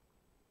feeling.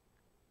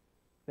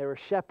 They were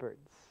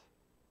shepherds.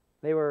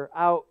 They were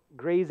out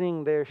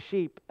grazing their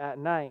sheep at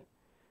night.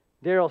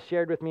 Daryl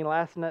shared with me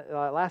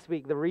last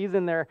week the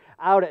reason they're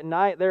out at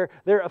night. They're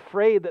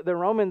afraid that the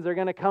Romans are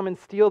going to come and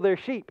steal their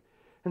sheep.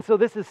 And so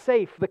this is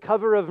safe. The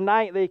cover of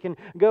night, they can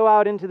go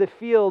out into the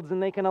fields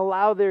and they can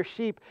allow their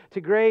sheep to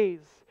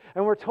graze.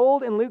 And we're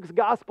told in Luke's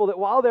gospel that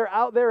while they're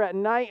out there at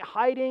night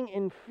hiding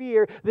in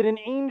fear, that an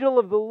angel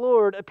of the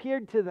Lord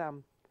appeared to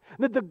them.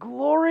 That the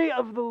glory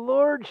of the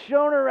Lord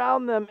shone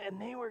around them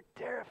and they were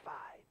terrified.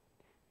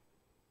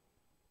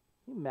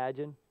 you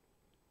imagine?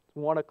 It's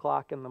 1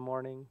 o'clock in the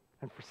morning,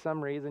 and for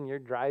some reason you're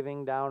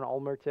driving down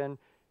Ulmerton,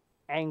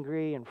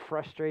 angry and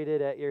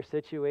frustrated at your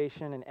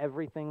situation and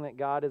everything that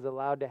God has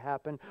allowed to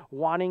happen,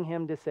 wanting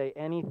Him to say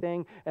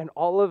anything, and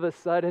all of a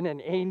sudden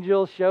an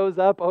angel shows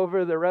up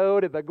over the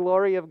road and the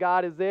glory of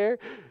God is there,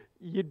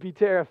 you'd be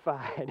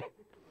terrified.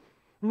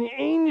 And the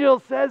angel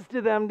says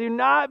to them, "Do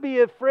not be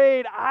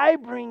afraid. I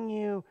bring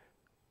you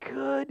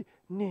good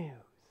news.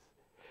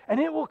 And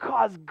it will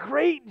cause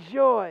great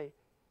joy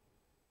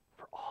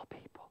for all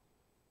people."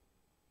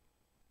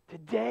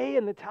 Today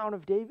in the town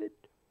of David,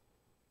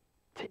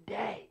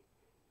 today,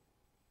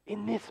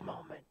 in this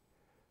moment,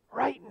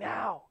 right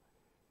now,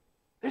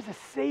 there's a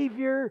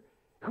Savior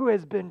who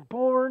has been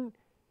born,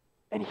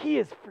 and He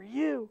is for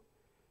you.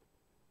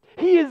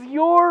 He is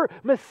your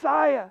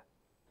Messiah.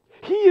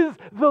 He is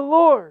the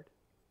Lord.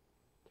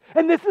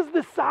 And this is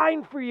the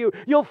sign for you.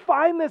 You'll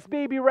find this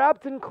baby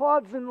wrapped in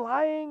cloths and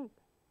lying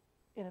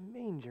in a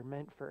manger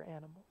meant for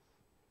animals.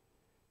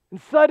 And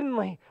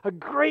suddenly, a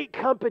great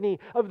company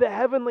of the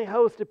heavenly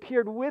host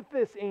appeared with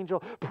this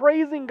angel,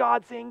 praising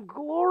God, saying,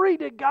 "Glory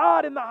to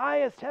God in the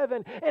highest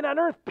heaven, and on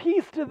earth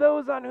peace to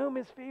those on whom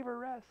His favor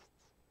rests."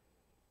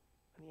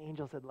 When the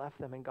angels had left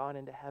them and gone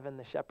into heaven,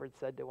 the shepherds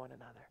said to one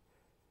another,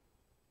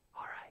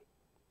 "All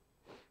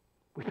right,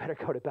 we better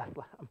go to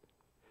Bethlehem.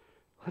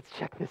 Let's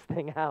check this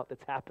thing out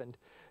that's happened,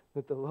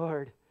 that the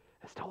Lord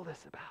has told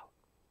us about."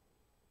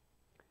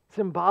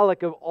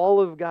 Symbolic of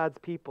all of God's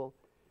people,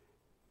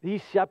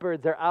 these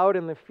shepherds are out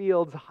in the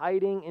fields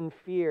hiding in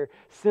fear,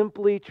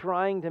 simply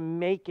trying to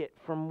make it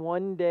from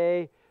one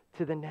day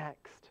to the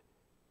next.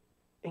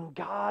 And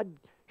God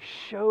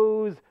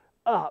shows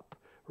up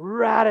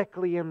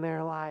radically in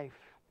their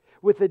life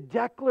with a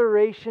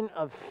declaration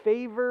of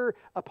favor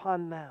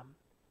upon them.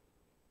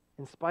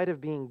 In spite of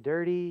being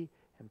dirty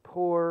and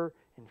poor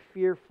and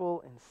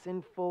fearful and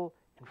sinful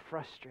and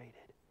frustrated,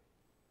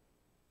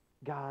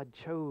 God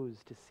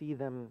chose to see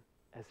them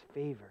as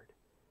favored.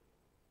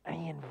 And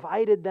He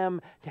invited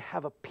them to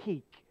have a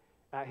peek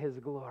at His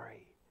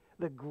glory.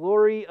 The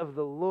glory of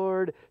the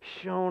Lord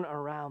shone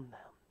around them.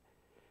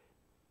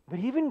 But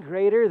even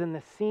greater than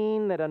the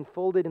scene that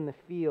unfolded in the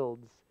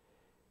fields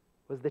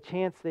was the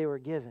chance they were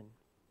given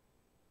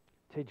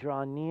to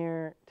draw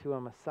near to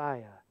a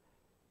Messiah,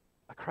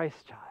 a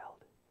Christ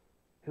child,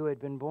 who had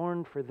been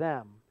born for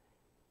them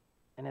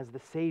and as the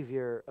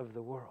Savior of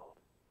the world.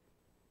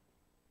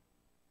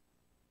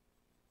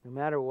 No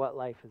matter what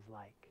life is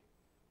like,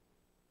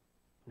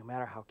 no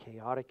matter how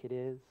chaotic it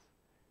is,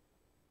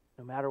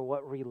 no matter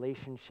what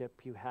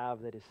relationship you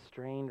have that is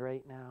strained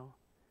right now,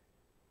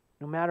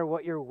 no matter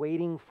what you're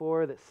waiting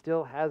for that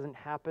still hasn't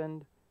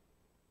happened,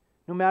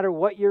 no matter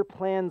what your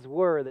plans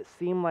were that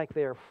seem like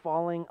they are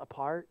falling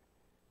apart,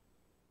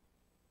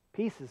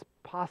 peace is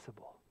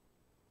possible.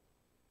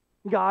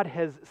 God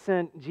has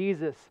sent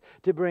Jesus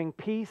to bring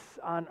peace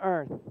on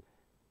earth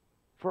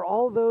for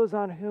all those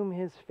on whom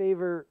His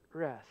favor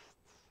rests.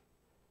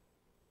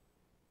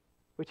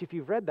 Which, if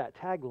you've read that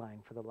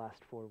tagline for the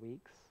last 4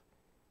 weeks,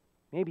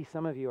 maybe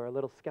some of you are a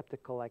little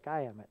skeptical like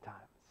I am at times.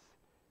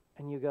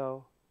 And you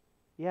go,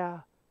 yeah,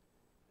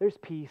 there's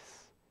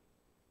peace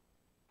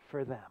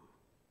for them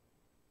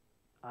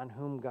on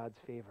whom God's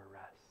favor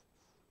rests.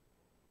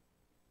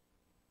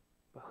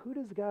 But who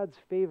does God's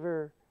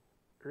favor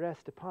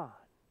rest upon?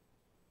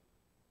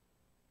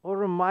 I'll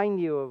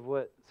remind you of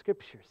what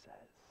Scripture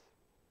says.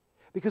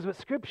 Because what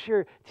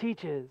Scripture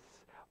teaches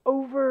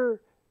over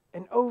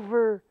and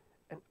over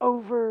and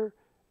over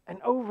and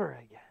over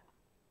again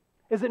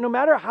is that no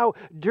matter how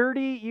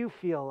dirty you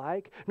feel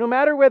like, no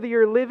matter whether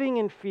you're living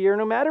in fear,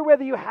 no matter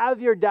whether you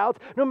have your doubts,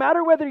 no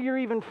matter whether you're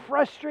even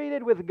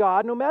frustrated with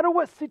God, no matter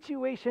what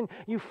situation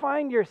you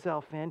find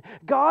yourself in,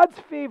 God's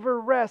favor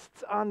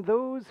rests on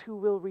those who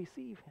will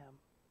receive Him.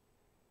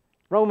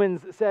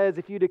 Romans says,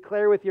 if you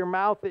declare with your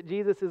mouth that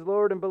Jesus is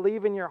Lord and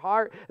believe in your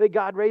heart that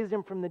God raised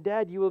Him from the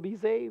dead, you will be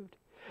saved.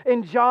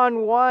 In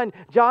John 1,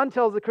 John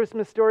tells the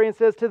Christmas story and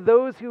says, to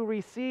those who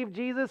received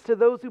Jesus, to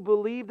those who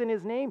believed in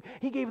His name,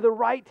 He gave the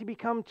right to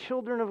become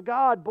children of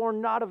God,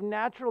 born not of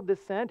natural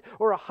descent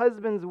or a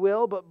husband's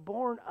will, but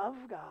born of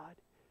God.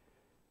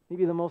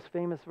 Maybe the most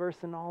famous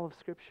verse in all of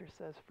Scripture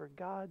says, for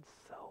God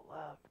so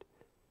loved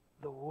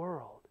the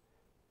world,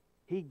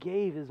 He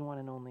gave His one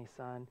and only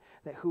Son,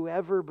 that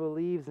whoever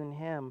believes in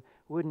Him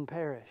wouldn't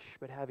perish,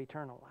 but have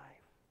eternal life.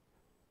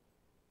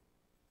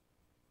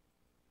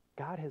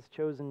 God has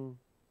chosen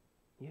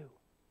you.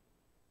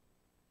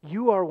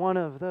 You are one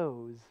of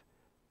those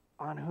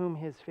on whom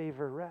His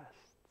favor rests.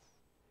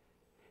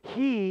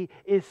 He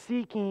is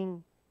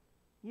seeking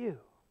you.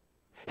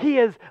 He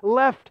has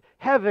left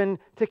heaven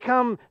to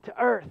come to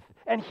earth,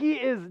 and He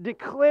is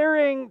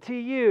declaring to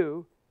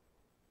you,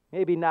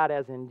 maybe not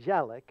as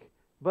angelic,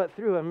 but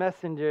through a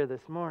messenger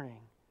this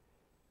morning,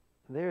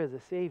 there is a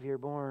Savior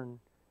born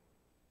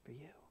for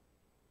you.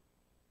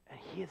 And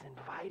He is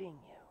inviting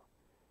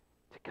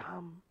you to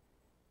come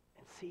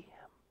and see Him.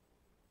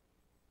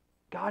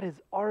 God has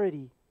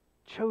already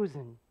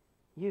chosen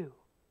you.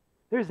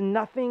 There's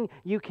nothing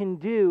you can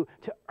do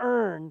to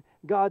earn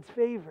God's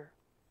favor.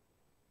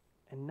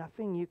 and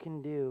nothing you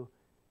can do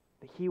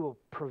that he will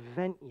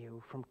prevent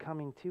you from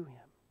coming to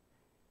him.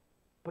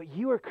 But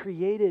you are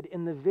created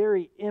in the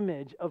very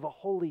image of a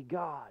holy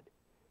God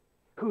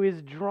who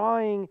is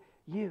drawing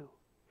you.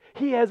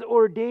 He has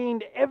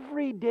ordained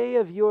every day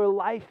of your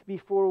life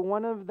before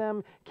one of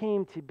them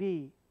came to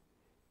be.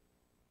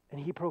 And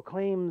he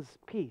proclaims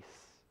peace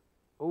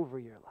over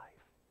your life.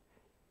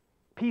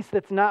 Peace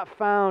that's not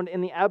found in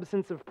the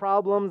absence of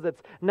problems,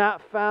 that's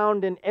not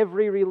found in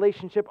every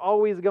relationship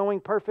always going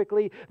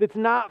perfectly, that's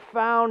not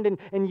found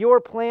in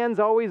your plans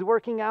always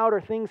working out or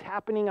things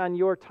happening on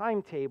your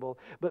timetable,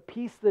 but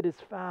peace that is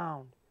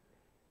found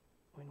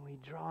when we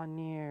draw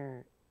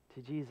near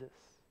to Jesus,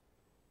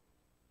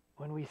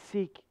 when we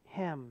seek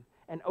him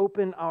and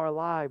open our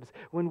lives,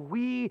 when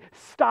we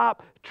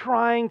stop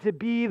trying to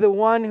be the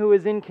one who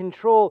is in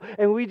control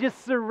and we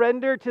just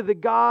surrender to the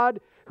God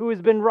who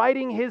has been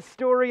writing his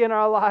story in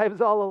our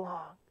lives all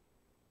along.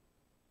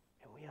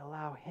 And we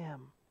allow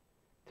him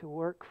to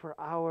work for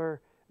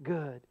our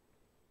good,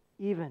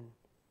 even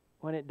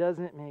when it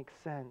doesn't make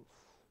sense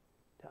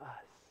to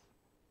us.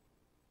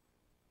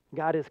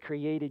 God has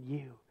created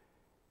you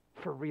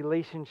for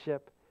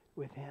relationship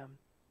with him.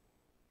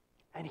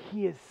 And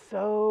he is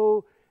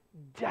so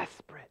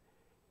desperate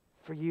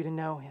for you to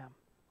know him.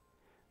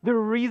 The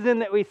reason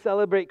that we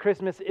celebrate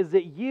Christmas is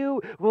that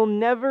you will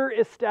never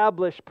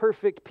establish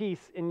perfect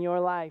peace in your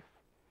life.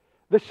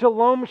 The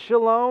shalom,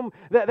 shalom,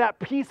 that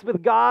peace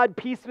with God,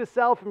 peace with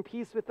self, and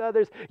peace with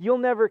others, you'll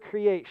never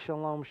create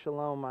shalom,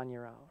 shalom on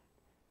your own.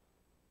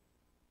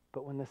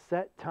 But when the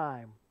set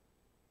time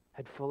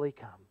had fully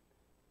come,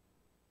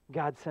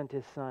 God sent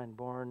his Son,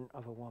 born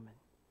of a woman,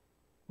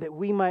 that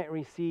we might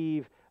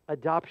receive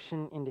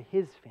adoption into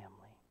his family,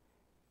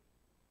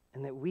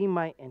 and that we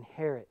might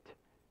inherit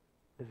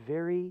the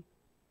very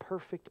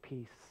perfect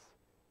peace,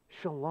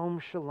 shalom,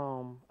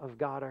 shalom, of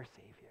God our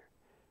Savior.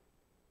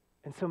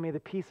 And so may the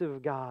peace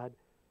of God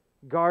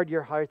guard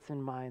your hearts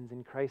and minds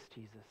in Christ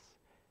Jesus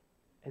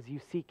as you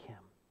seek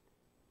him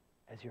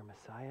as your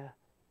Messiah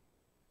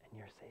and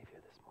your Savior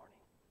this morning.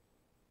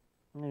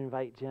 I'm going to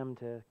invite Jim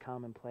to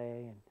come and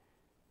play and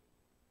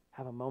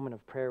have a moment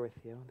of prayer with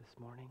you this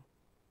morning.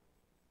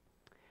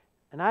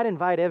 And I'd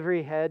invite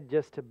every head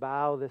just to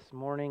bow this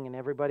morning and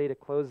everybody to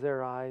close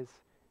their eyes.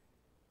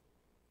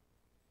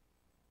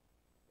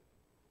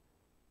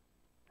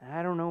 And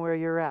I don't know where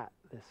you're at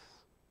this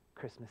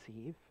Christmas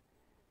Eve.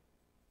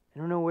 I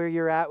don't know where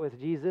you're at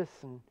with Jesus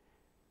and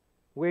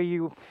where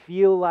you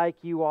feel like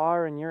you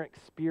are in your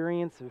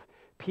experience of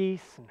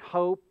peace and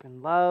hope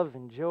and love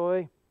and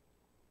joy.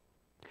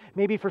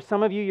 Maybe for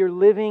some of you, you're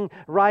living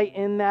right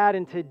in that,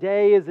 and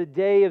today is a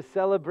day of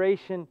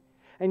celebration.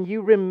 And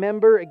you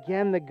remember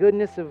again the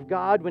goodness of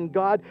God when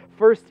God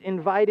first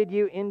invited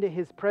you into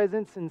his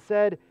presence and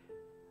said,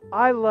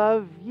 I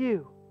love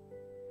you.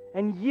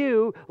 And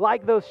you,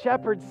 like those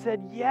shepherds,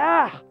 said,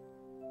 yeah,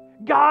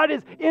 God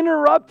is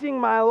interrupting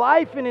my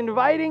life and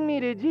inviting me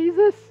to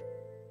Jesus.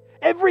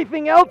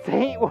 Everything else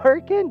ain't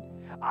working.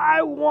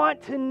 I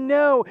want to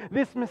know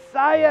this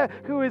Messiah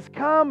who has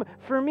come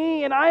for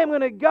me, and I am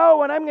going to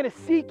go and I'm going to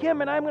seek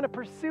him and I'm going to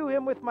pursue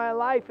him with my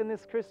life. And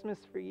this Christmas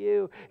for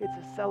you, it's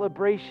a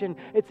celebration.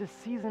 It's a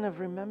season of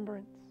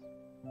remembrance.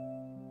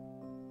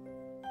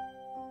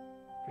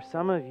 For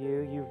some of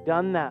you, you've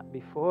done that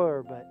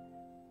before, but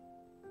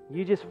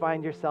you just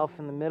find yourself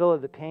in the middle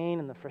of the pain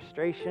and the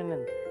frustration,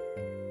 and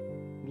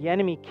the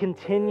enemy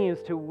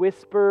continues to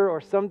whisper or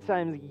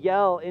sometimes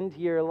yell into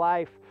your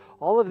life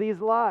all of these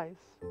lies.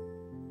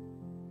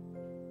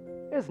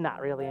 There's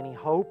not really any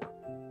hope.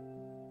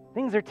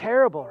 Things are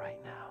terrible right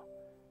now.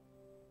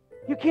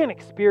 You can't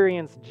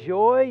experience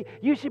joy.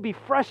 You should be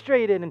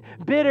frustrated and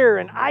bitter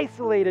and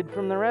isolated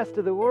from the rest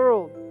of the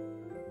world.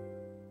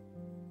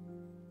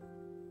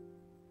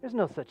 There's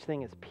no such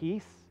thing as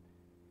peace.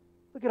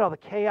 Look at all the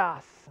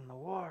chaos and the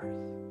wars.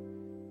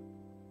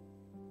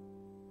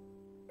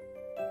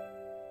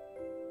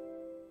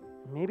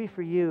 Maybe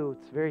for you,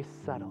 it's very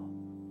subtle.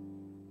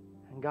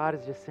 And God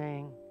is just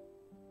saying,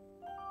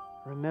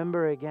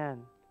 remember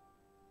again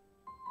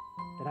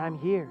that I'm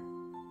here.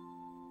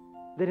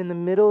 That in the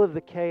middle of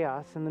the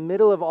chaos, in the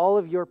middle of all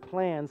of your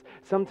plans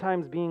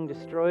sometimes being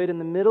destroyed, in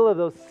the middle of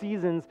those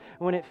seasons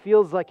when it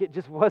feels like it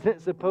just wasn't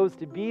supposed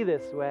to be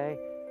this way,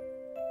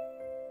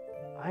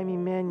 I'm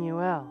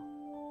Emmanuel.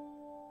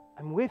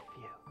 I'm with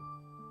you.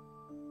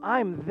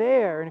 I'm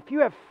there. And if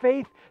you have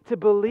faith to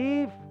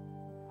believe,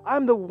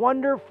 I'm the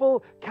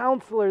wonderful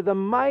counselor, the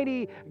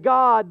mighty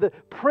God, the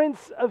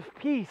Prince of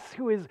Peace,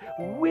 who is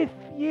with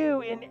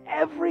you in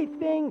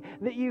everything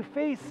that you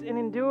face and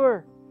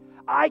endure.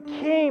 I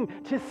came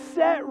to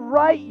set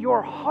right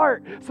your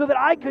heart so that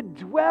I could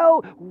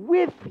dwell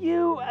with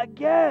you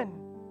again.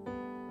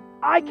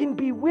 I can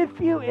be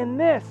with you in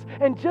this.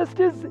 And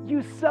just as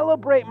you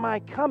celebrate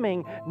my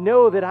coming,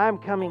 know that I'm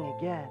coming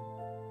again.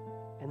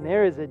 And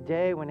there is a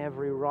day when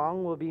every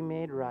wrong will be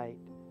made right.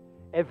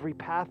 Every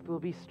path will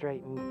be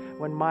straightened,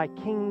 when my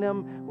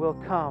kingdom will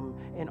come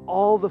in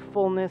all the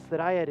fullness that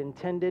I had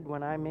intended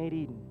when I made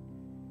Eden.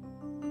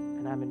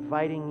 And I'm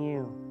inviting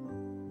you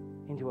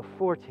into a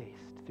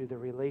foretaste through the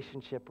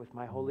relationship with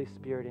my Holy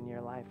Spirit in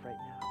your life right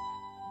now.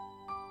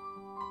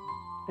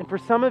 And for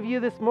some of you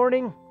this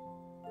morning,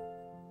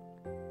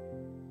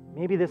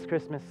 maybe this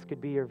Christmas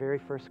could be your very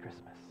first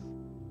Christmas.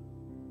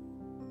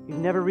 You've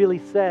never really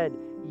said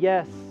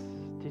yes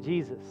to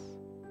Jesus.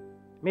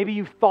 Maybe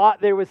you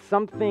thought there was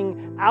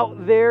something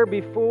out there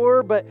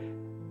before, but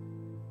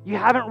you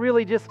haven't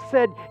really just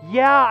said,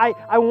 yeah,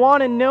 I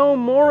want to know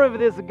more of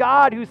this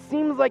God who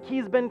seems like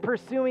he's been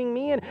pursuing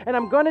me, and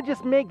I'm going to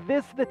just make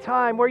this the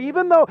time where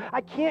even though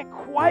I can't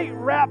quite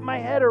wrap my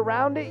head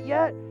around it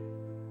yet,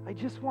 I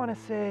just want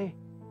to say,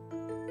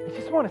 I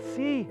just want to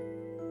see.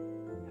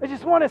 I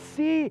just want to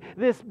see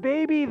this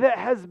baby that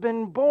has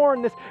been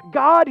born, this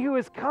God who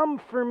has come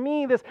for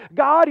me, this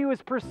God who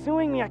is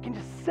pursuing me. I can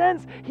just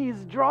sense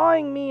he's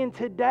drawing me, and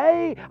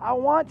today I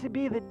want to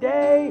be the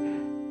day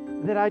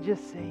that I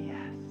just say yes.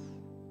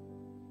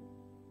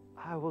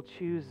 I will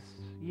choose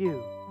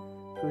you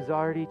who's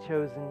already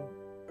chosen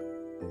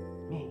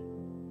me.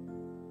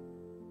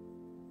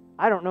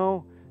 I don't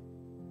know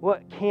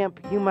what camp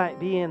you might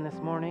be in this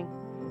morning,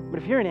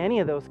 but if you're in any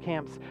of those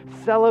camps,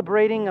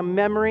 celebrating a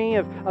memory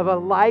of a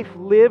life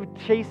lived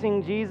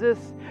chasing Jesus,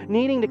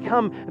 needing to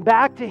come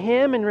back to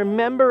him and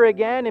remember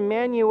again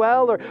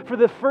Emmanuel, or for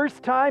the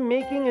first time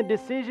making a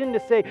decision to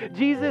say,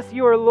 Jesus,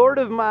 you are Lord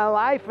of my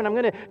life, and I'm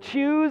going to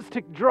choose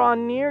to draw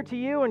near to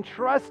you and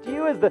trust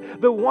you as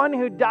the one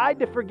who died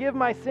to forgive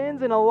my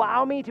sins and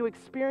allow me to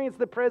experience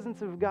the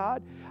presence of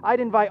God, I'd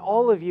invite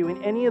all of you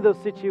in any of those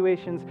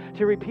situations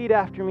to repeat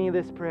after me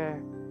this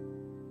prayer.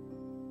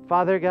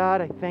 Father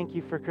God, I thank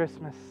you for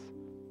Christmas.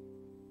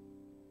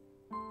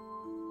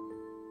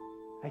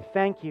 I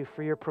thank you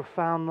for your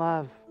profound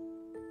love.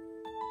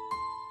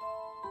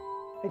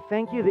 I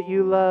thank you that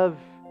you love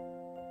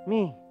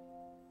me.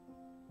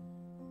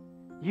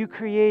 You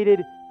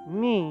created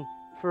me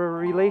for a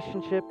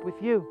relationship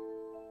with you.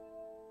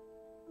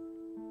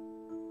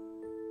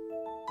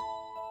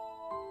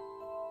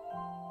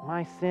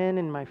 My sin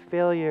and my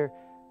failure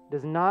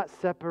does not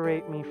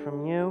separate me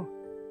from you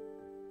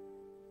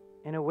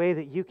in a way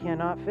that you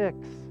cannot fix.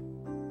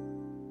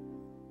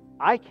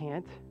 I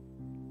can't.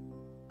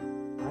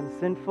 I'm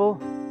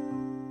sinful.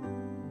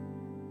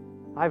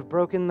 I've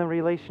broken the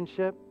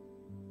relationship.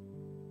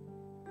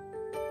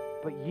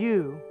 But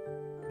you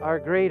are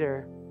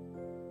greater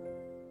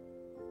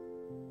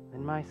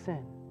than my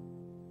sin.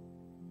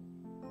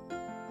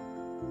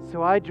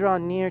 So I draw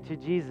near to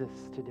Jesus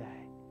today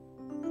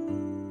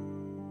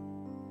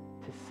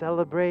to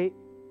celebrate,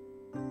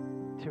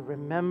 to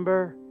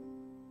remember,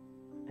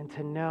 and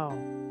to know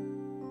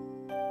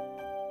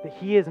that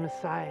he is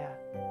Messiah.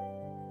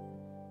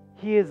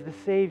 He is the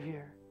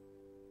Savior.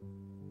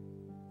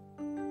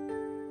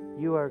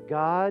 You are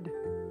God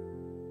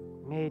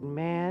made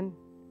man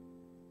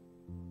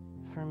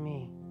for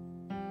me.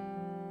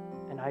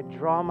 And I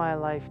draw my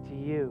life to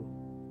you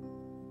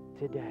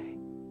today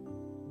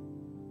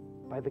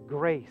by the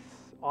grace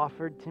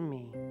offered to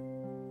me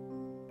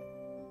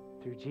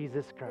through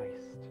Jesus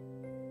Christ,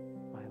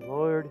 my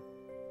Lord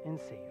and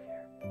Savior.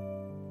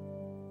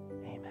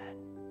 Amen.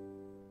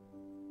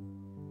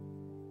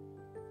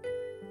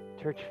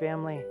 Church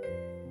family,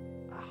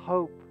 I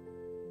hope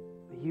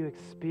that you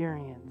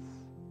experience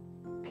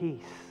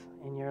peace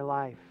in your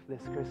life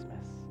this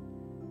Christmas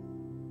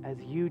as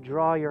you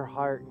draw your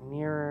heart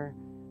nearer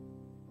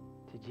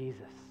to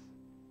Jesus,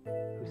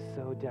 who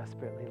so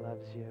desperately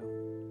loves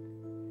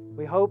you.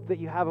 We hope that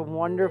you have a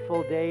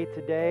wonderful day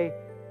today.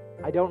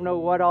 I don't know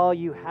what all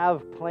you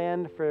have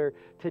planned for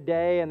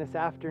today and this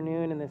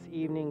afternoon and this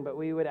evening, but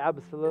we would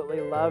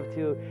absolutely love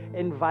to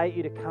invite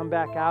you to come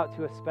back out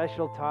to a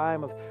special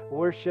time of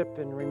worship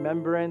and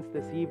remembrance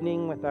this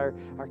evening with our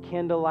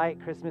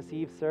candlelight Christmas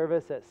Eve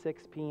service at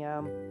 6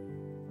 p.m.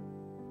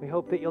 We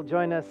hope that you'll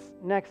join us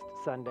next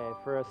Sunday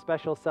for a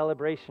special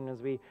celebration as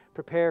we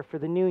prepare for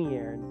the new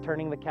year and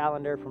turning the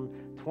calendar from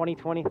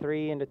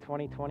 2023 into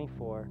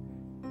 2024.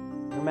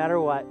 No matter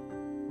what,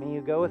 may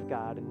you go with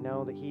God and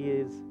know that he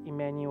is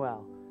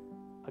Emmanuel,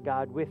 a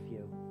God with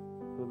you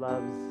who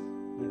loves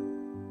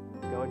you.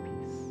 Go in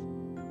peace.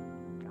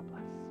 God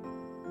bless.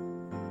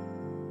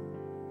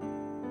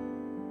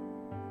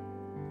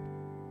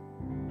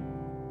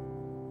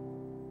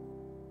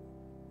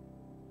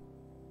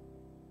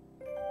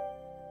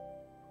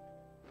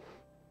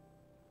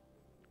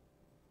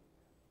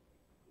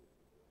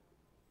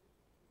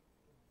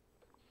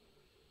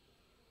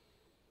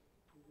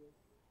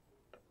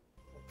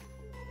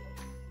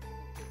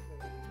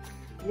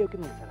 You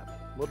can set up.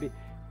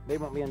 They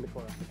won't be in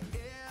before us.